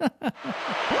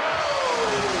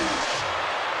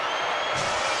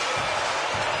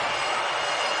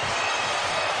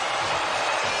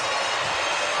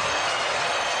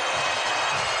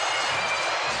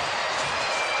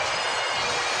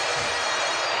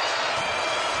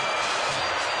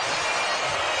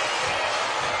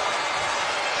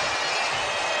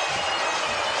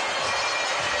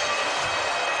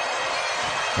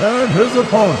 And his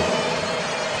opponent,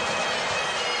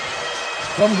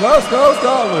 from Glasgow,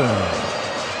 Scotland,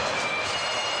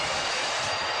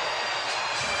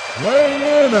 weighing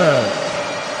in at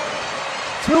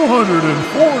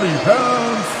 240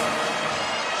 pounds,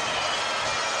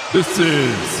 this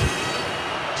is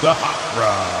the Hot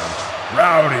Rod,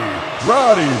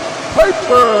 Roddy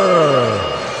Piper.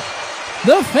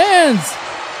 The fans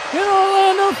in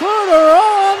Orlando, Florida are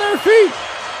all on their feet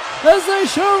as they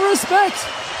show respect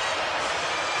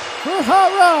for Hot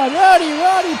Rod,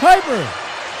 Roddy Piper.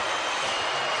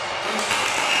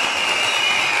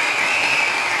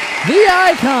 The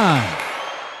Icon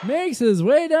makes his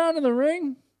way down to the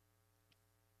ring,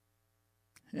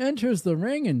 enters the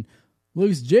ring, and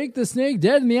looks Jake the Snake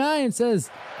dead in the eye and says,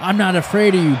 "I'm not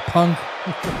afraid of you, punk."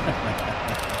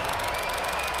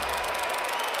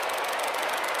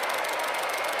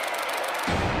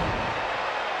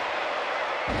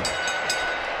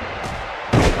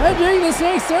 And Jake the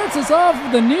Snake starts us off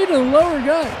with a knee to the lower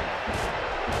gut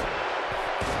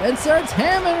and starts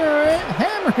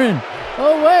hammering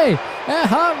away at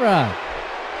Hot Rod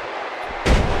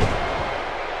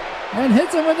and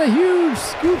hits him with a huge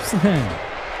scoop slam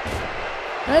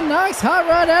and knocks Hot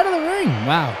Rod out of the ring.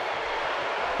 Wow.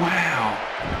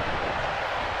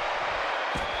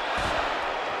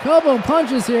 Couple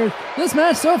punches here. This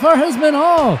match so far has been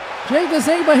all Jake the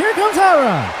Snake, but here comes Hot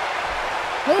Rod.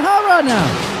 Look at Hot Rod now.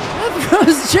 That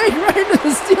throws Jake right into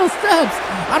the steel steps.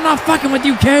 I'm not fucking with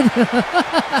you, kid.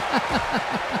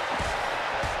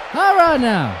 Hot Rod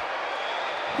now.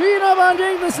 Beating up on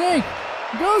Jake the Snake.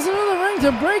 Goes into the ring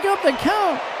to break up the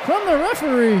count from the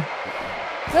referee.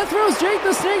 That throws Jake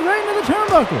the Snake right into the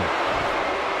turnbuckle.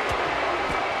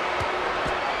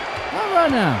 Hot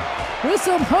Rod now. With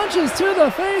some punches to the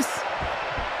face.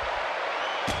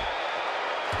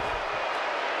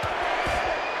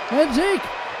 And Jake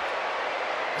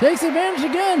takes advantage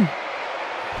again.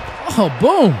 Oh,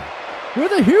 boom.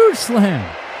 With a huge slam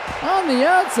on the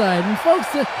outside. And folks,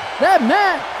 that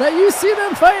mat that you see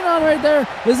them fighting on right there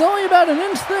is only about an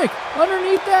inch thick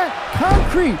underneath that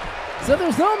concrete. So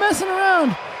there's no messing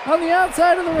around on the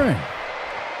outside of the ring.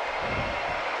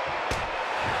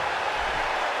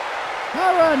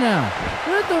 Hot Rod now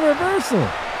with the reversal.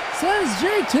 Sends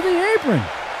Jake to the apron.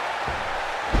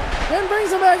 Then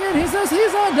brings him back in. He says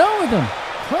he's not done with him.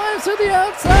 Climbs to the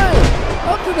outside.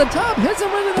 Up to the top. Hits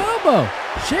him with an elbow.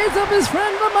 Shades up his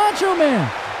friend, the Macho Man.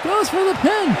 Goes for the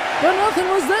pin, but nothing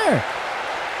was there.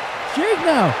 Jake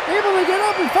now able to get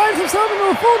up and finds himself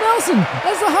into a full Nelson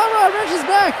as the Hot Rod wrenches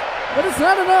back. But it's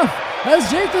not enough.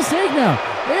 As Jake the Snake now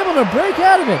able to break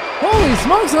out of it. Holy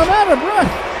smokes, I'm out of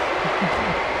breath.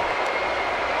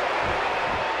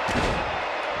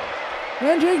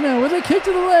 And Jake now with a kick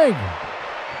to the leg.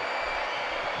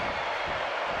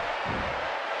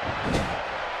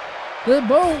 The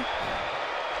boat.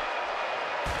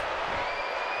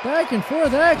 Back and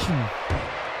forth action.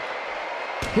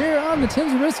 Here on the Tim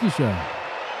Zabriskie Show.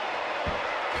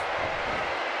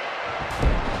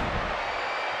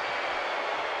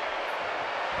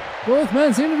 Both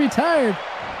men seem to be tired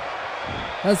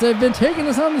as they've been taking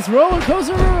us on this roller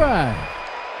coaster of a ride.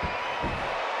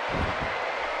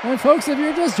 And folks, if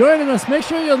you're just joining us, make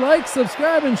sure you like,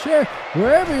 subscribe, and share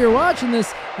wherever you're watching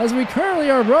this, as we currently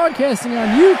are broadcasting on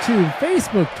YouTube,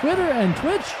 Facebook, Twitter, and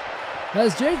Twitch,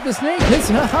 as Jake the Snake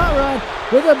hits a Hot Rod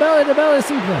with a belly-to-belly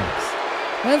suplex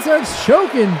and starts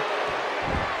choking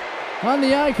on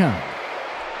the icon.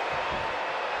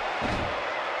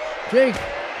 Jake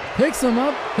picks him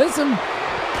up, hits him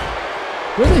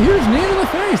with a huge knee to the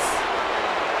face.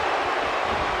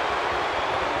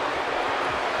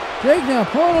 Jake now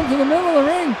pulling him to the middle of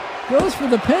the ring, goes for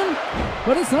the pin,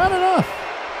 but it's not enough.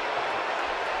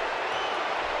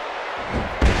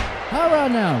 Hot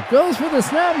Rod now goes for the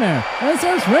snapmare and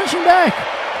starts wrenching back.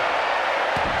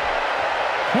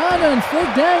 Trying to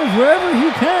inflict damage wherever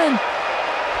he can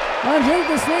on Jake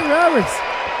the Snake Roberts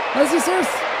as he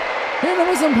starts hitting him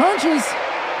with some punches,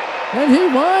 and he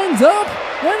winds up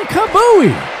and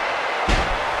kabooey!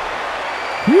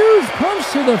 Huge punch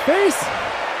to the face.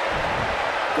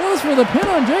 Goes for the pin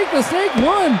on Jake the Snake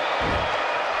 1.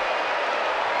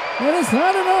 And it's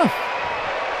not enough.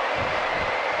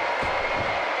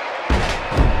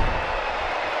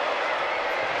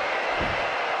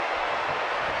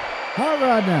 Hot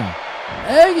Rod now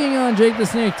egging on Jake the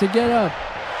Snake to get up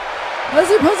as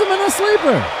he puts him in a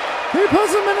sleeper. He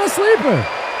puts him in a sleeper.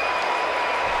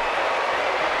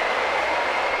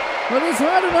 But it's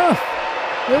not enough.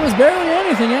 It was barely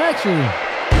anything actually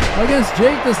against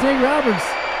Jake the Snake Roberts,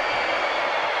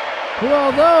 who,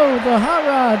 although the Hot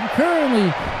Rod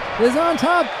currently is on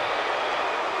top,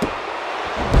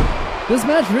 this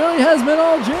match really has been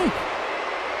all Jake.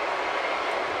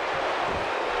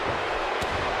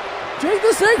 Jake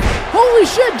the Snake, holy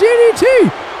shit, DDT!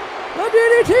 A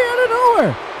DDT out of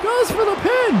nowhere, goes for the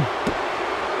pin,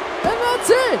 and that's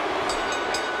it.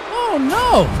 Oh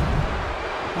no!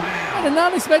 I did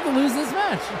not expect to lose this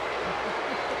match.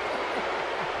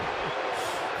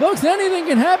 Folks, anything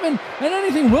can happen, and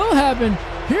anything will happen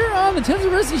here on the Tim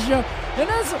Zabriskie Show. And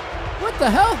that's, what the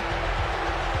hell?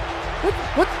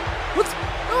 What's,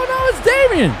 oh no, it's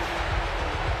Damien!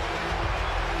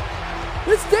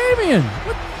 It's Damien!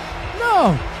 What?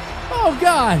 No! Oh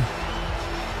God!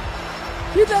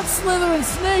 Get that slithering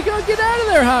snake! Oh, get out of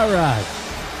there, Hot Rod!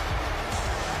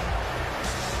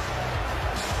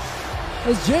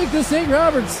 As Jake the Snake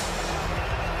Roberts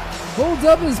holds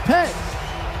up his pet,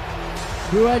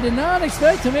 who I did not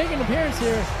expect to make an appearance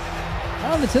here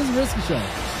on the Tim Zabriskie Show.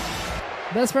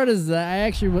 Best part is I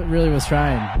actually really was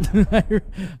trying.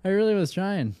 I really was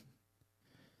trying.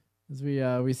 As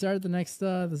we start the next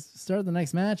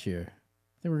match here.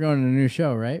 I think we're going to a new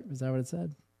show, right? Is that what it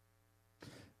said?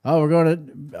 Oh, we're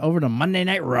going over to Monday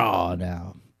Night Raw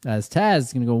now. As Taz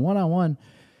is going to go one-on-one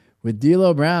with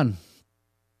D'Lo Brown.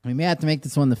 We may have to make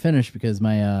this one the finish because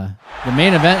my the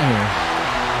main event here.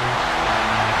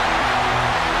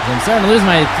 I'm starting to lose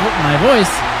my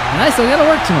voice, and I still got to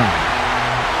work tomorrow.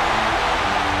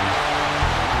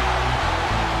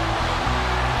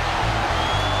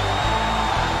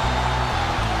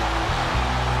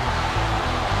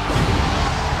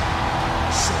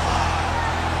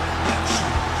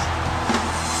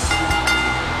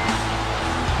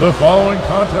 The following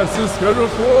contest is scheduled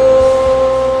for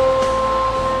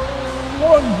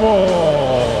one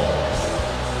fall.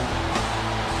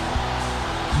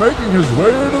 Making his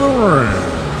way to the ring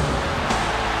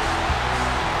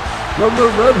from the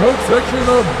Red Hook section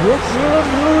of Brooklyn,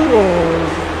 New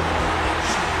York,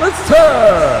 it's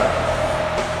Taz!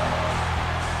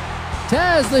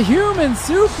 Taz, the human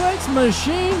suplex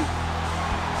machine.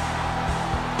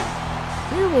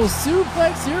 He will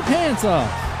suplex your pants off.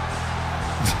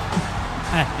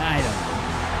 I don't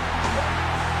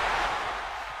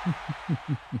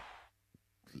know.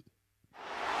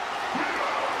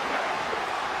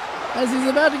 as he's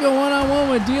about to go one-on-one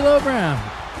with D'Lo Brown.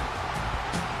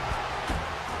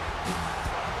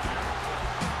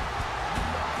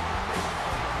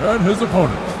 And his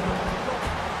opponent,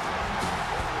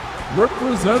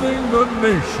 representing the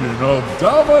Nation of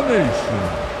Domination,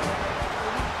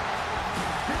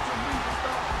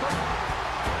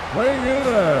 weighing in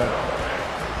at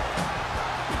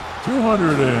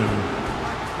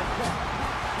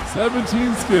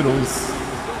 217 Skittles,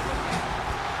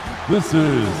 this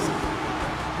is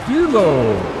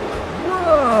D'Lo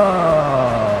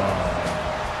Brown.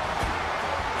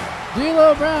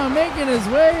 D'Lo Brown making his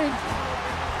way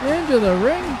into the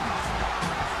ring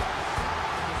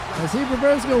as he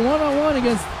prepares to go one-on-one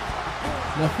against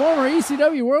the former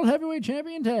ECW World Heavyweight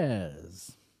Champion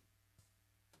Taz.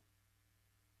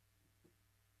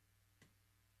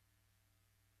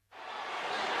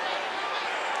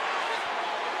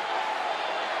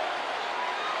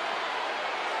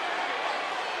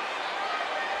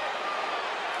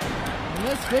 And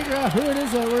let's figure out who it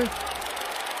is that we're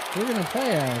going to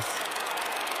play as.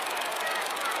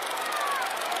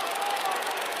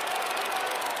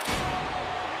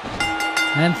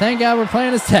 And thank God we're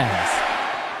playing as Taz.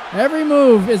 Every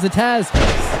move is a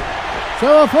Tazplex.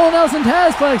 So a full Nelson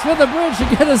Tazplex with a bridge to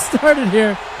get us started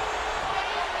here.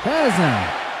 Taz now.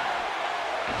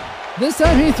 This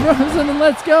time he throws it and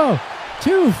lets go.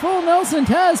 2 full Nelson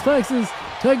Tazplexes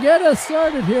to get us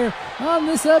started here on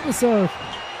this episode.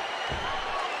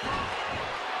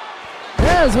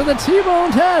 Taz with a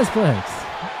T-bone Tazplex.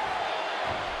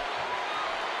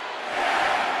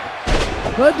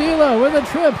 But D'Lo with a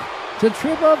trip to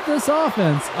trip up this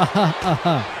offense.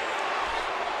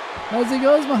 As he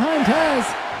goes behind Taz,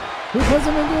 who puts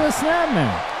him into a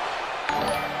snapmare.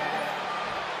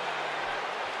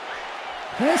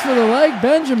 Thanks for the leg,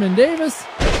 Benjamin Davis.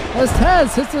 As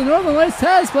Taz hits the Northern Lights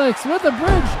Tazplex with a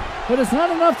bridge, but it's not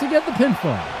enough to get the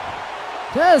pinfall.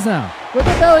 Taz now with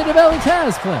the belly-to-belly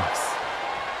Tazplex.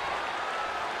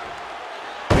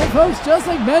 Folks, just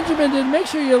like Benjamin did, make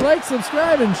sure you like,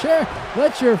 subscribe, and share.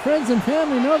 Let your friends and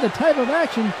family know the type of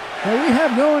action that we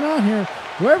have going on here.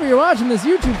 Wherever you're watching this,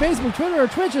 YouTube, Facebook, Twitter, or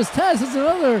Twitch, as Taz hits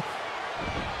another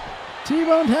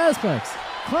T-bone Tazplex.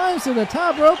 Climbs to the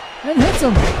top rope and hits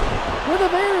him with a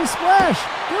Vader splash.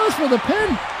 Goes for the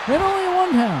pin in only a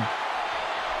 1 count.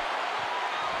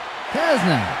 Taz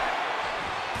now.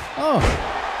 Oh.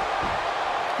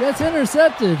 Gets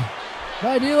intercepted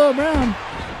by D'Lo Brown,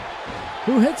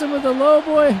 who hits him with a low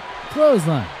boy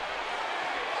clothesline.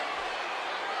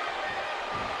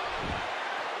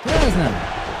 Taz now.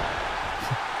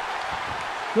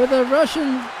 With a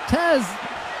Russian Taz.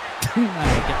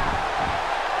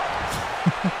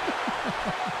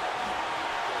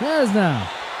 Taz now.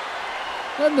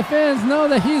 Letting the fans know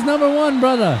that he's #1,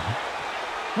 brother.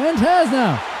 And Taz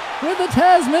now. With the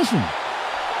Taz mission.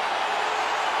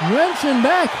 Wrenching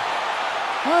back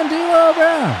on D'Lo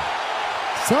Brown.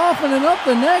 Softening up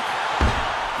the neck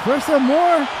for some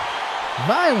more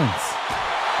violence.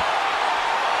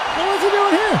 And what's he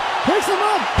doing here? Picks him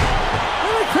up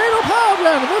with a cradle power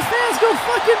driver. The fans go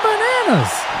fucking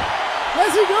bananas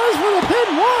as he goes for the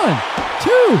pin. 1,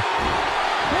 2,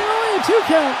 and only a 2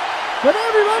 count. But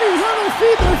everybody's on their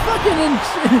feet. They're fucking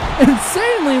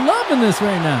insanely loving this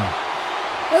right now.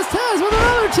 As Taz with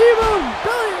another T-bone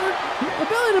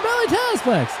belly-to-belly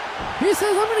Tazplex. He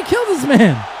says, I'm going to kill this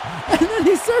man. And then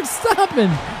he starts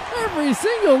stomping every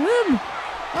single limb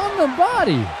on the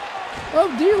body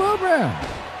of D'Lo Brown.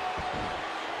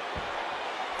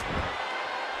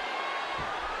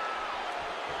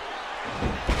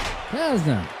 Taz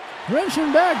now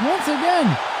wrenching back once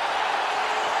again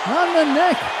on the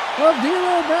neck of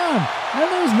D'Lo Brown. And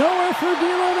there's nowhere for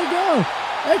D'Lo to go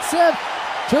except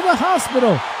to the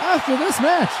hospital after this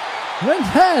match when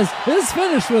Taz is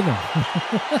finished with him.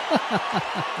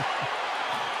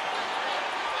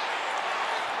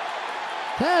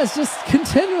 Taz just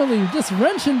continually just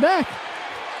wrenching back,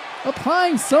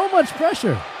 applying so much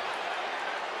pressure.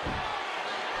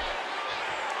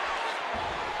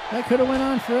 That could have went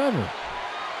on forever.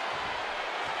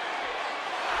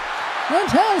 And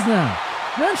Taz now,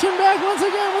 wrenching back once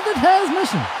again with the Taz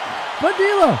mission. But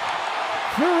D'Lo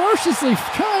ferociously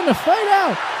trying to fight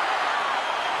out.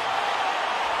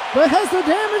 But has the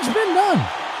damage been done?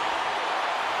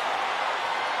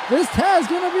 Is Taz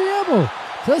going to be able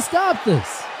to stop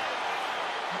this?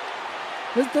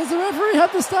 Does the referee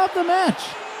have to stop the match?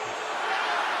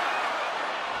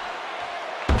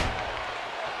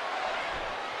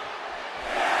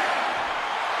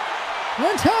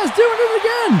 And Taz doing it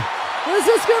again. Is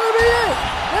this going to be it?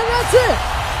 And that's it.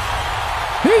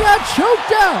 He got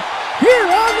choked out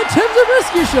here on the Tim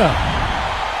Zabriskie Show.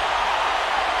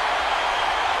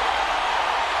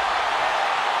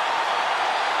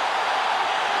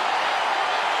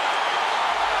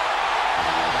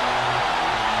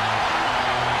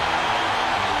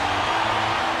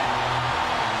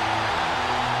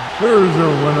 Here's your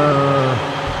winner,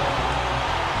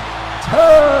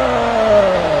 Taz!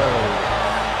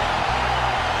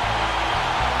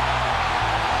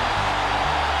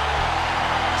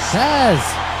 Taz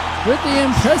with the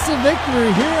impressive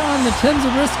victory here on the Tim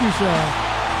Zabriskie Show.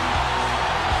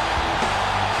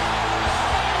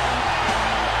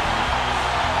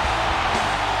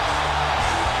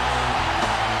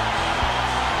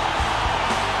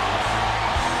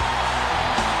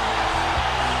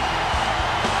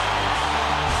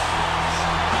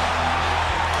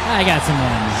 I got some more.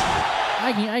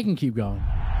 I can keep going.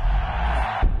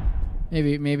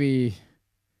 Maybe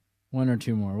one or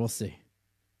two more. We'll see.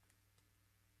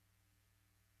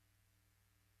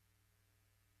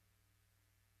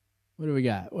 What do we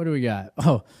got? Oh,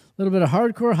 a little bit of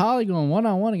Hardcore Holly going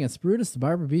one-on-one against Brutus the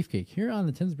Barber Beefcake here on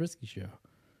the Tim Zabriskie Show.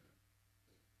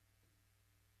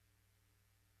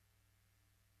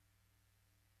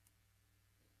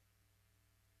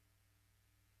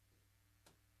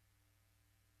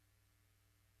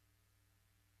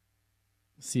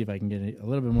 See if I can get a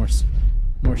little bit more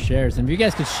shares. And if you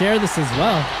guys could share this as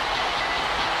well.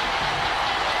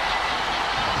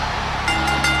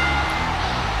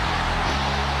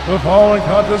 The following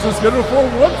contest is scheduled for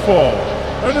one fall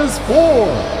and is for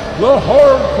the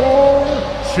Hardcore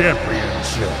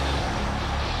Championship.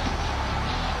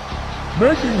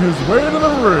 Making his way to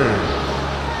the ring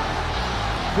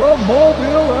from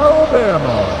Mobile,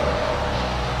 Alabama,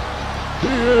 he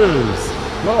is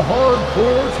the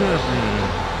Hardcore Champion,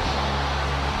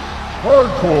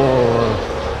 Hardcore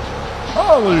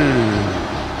Holly.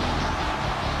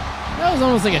 That was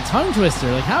almost like a tongue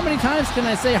twister. Like, how many times can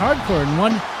I say hardcore in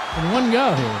one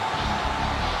go here?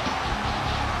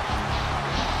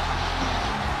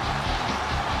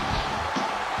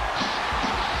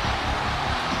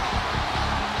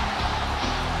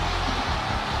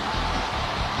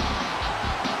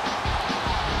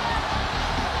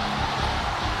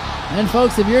 And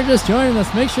folks, if you're just joining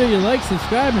us, make sure you like,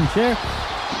 subscribe, and share.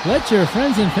 Let your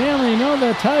friends and family know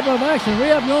the type of action we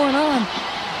have going on,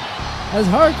 as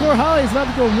Hardcore Holly is about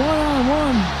to go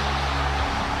one-on-one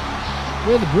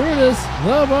with Brutus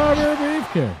the Barber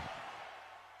Beefcake.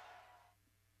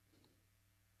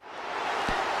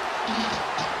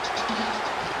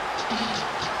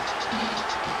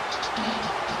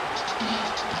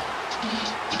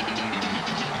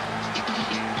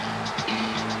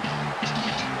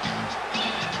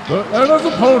 And his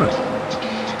opponent,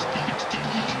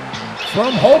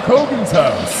 from Hulk Hogan's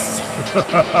house,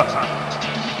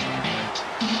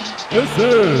 this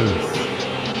is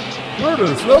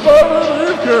Brutus the Barber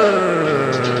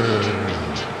Beefcake.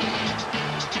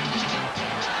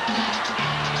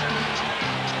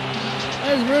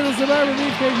 As Brutus the Barber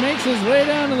Beefcake makes his way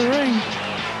down to the ring.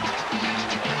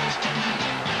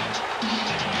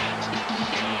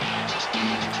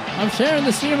 I'm sharing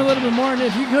the stream a little bit more, and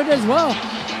if you could as well.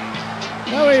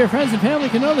 That way your friends and family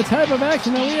can know the type of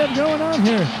action that we have going on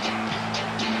here.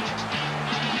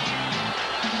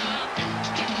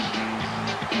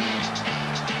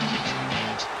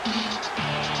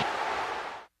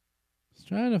 Just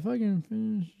trying to fucking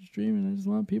finish streaming. I just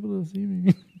want people to see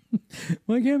me.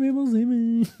 Why can't people see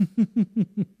me?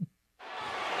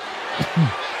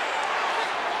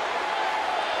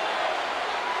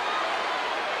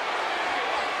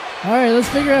 All right, let's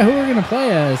figure out who we're going to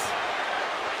play as.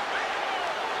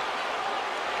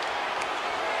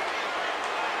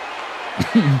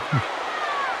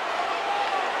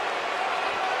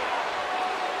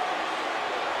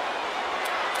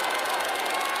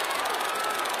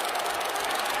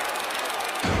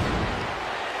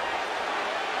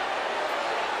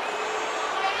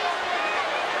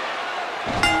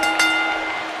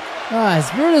 It's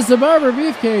Brutus the Barber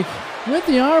Beefcake with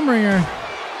the arm ringer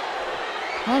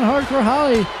on Hardcore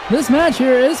Holly. This match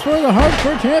here is for the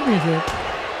Hardcore Championship.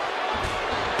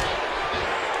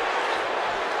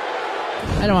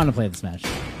 I don't want to play this match.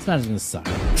 It's not going to suck.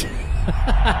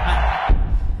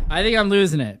 I think I'm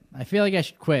losing it. I feel like I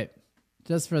should quit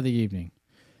just for the evening.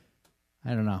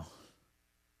 I don't know.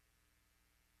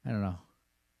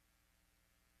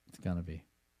 It's going to be.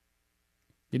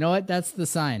 You know what? That's the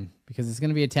sign, because it's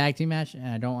going to be a tag team match, and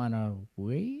I don't want to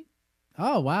wait.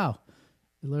 Oh, wow.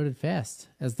 It loaded fast.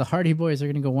 As the Hardy Boys are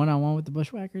going to go one-on-one with the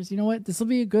Bushwhackers. You know what? This will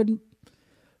be a good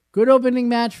opening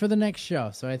match for the next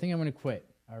show, so I think I'm going to quit.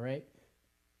 All right?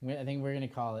 I think we're going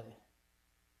to call it.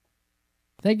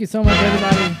 Thank you so much,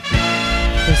 everybody,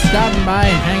 for stopping by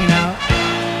and hanging out.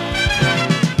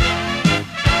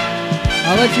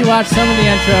 I'll let you watch some of the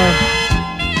intro.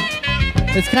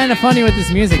 It's kind of funny with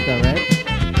this music, though, right?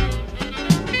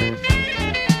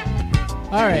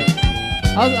 All right.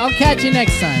 I'll catch you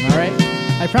next time, all right?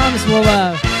 I promise we'll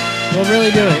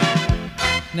really do it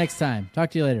next time.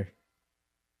 Talk to you later.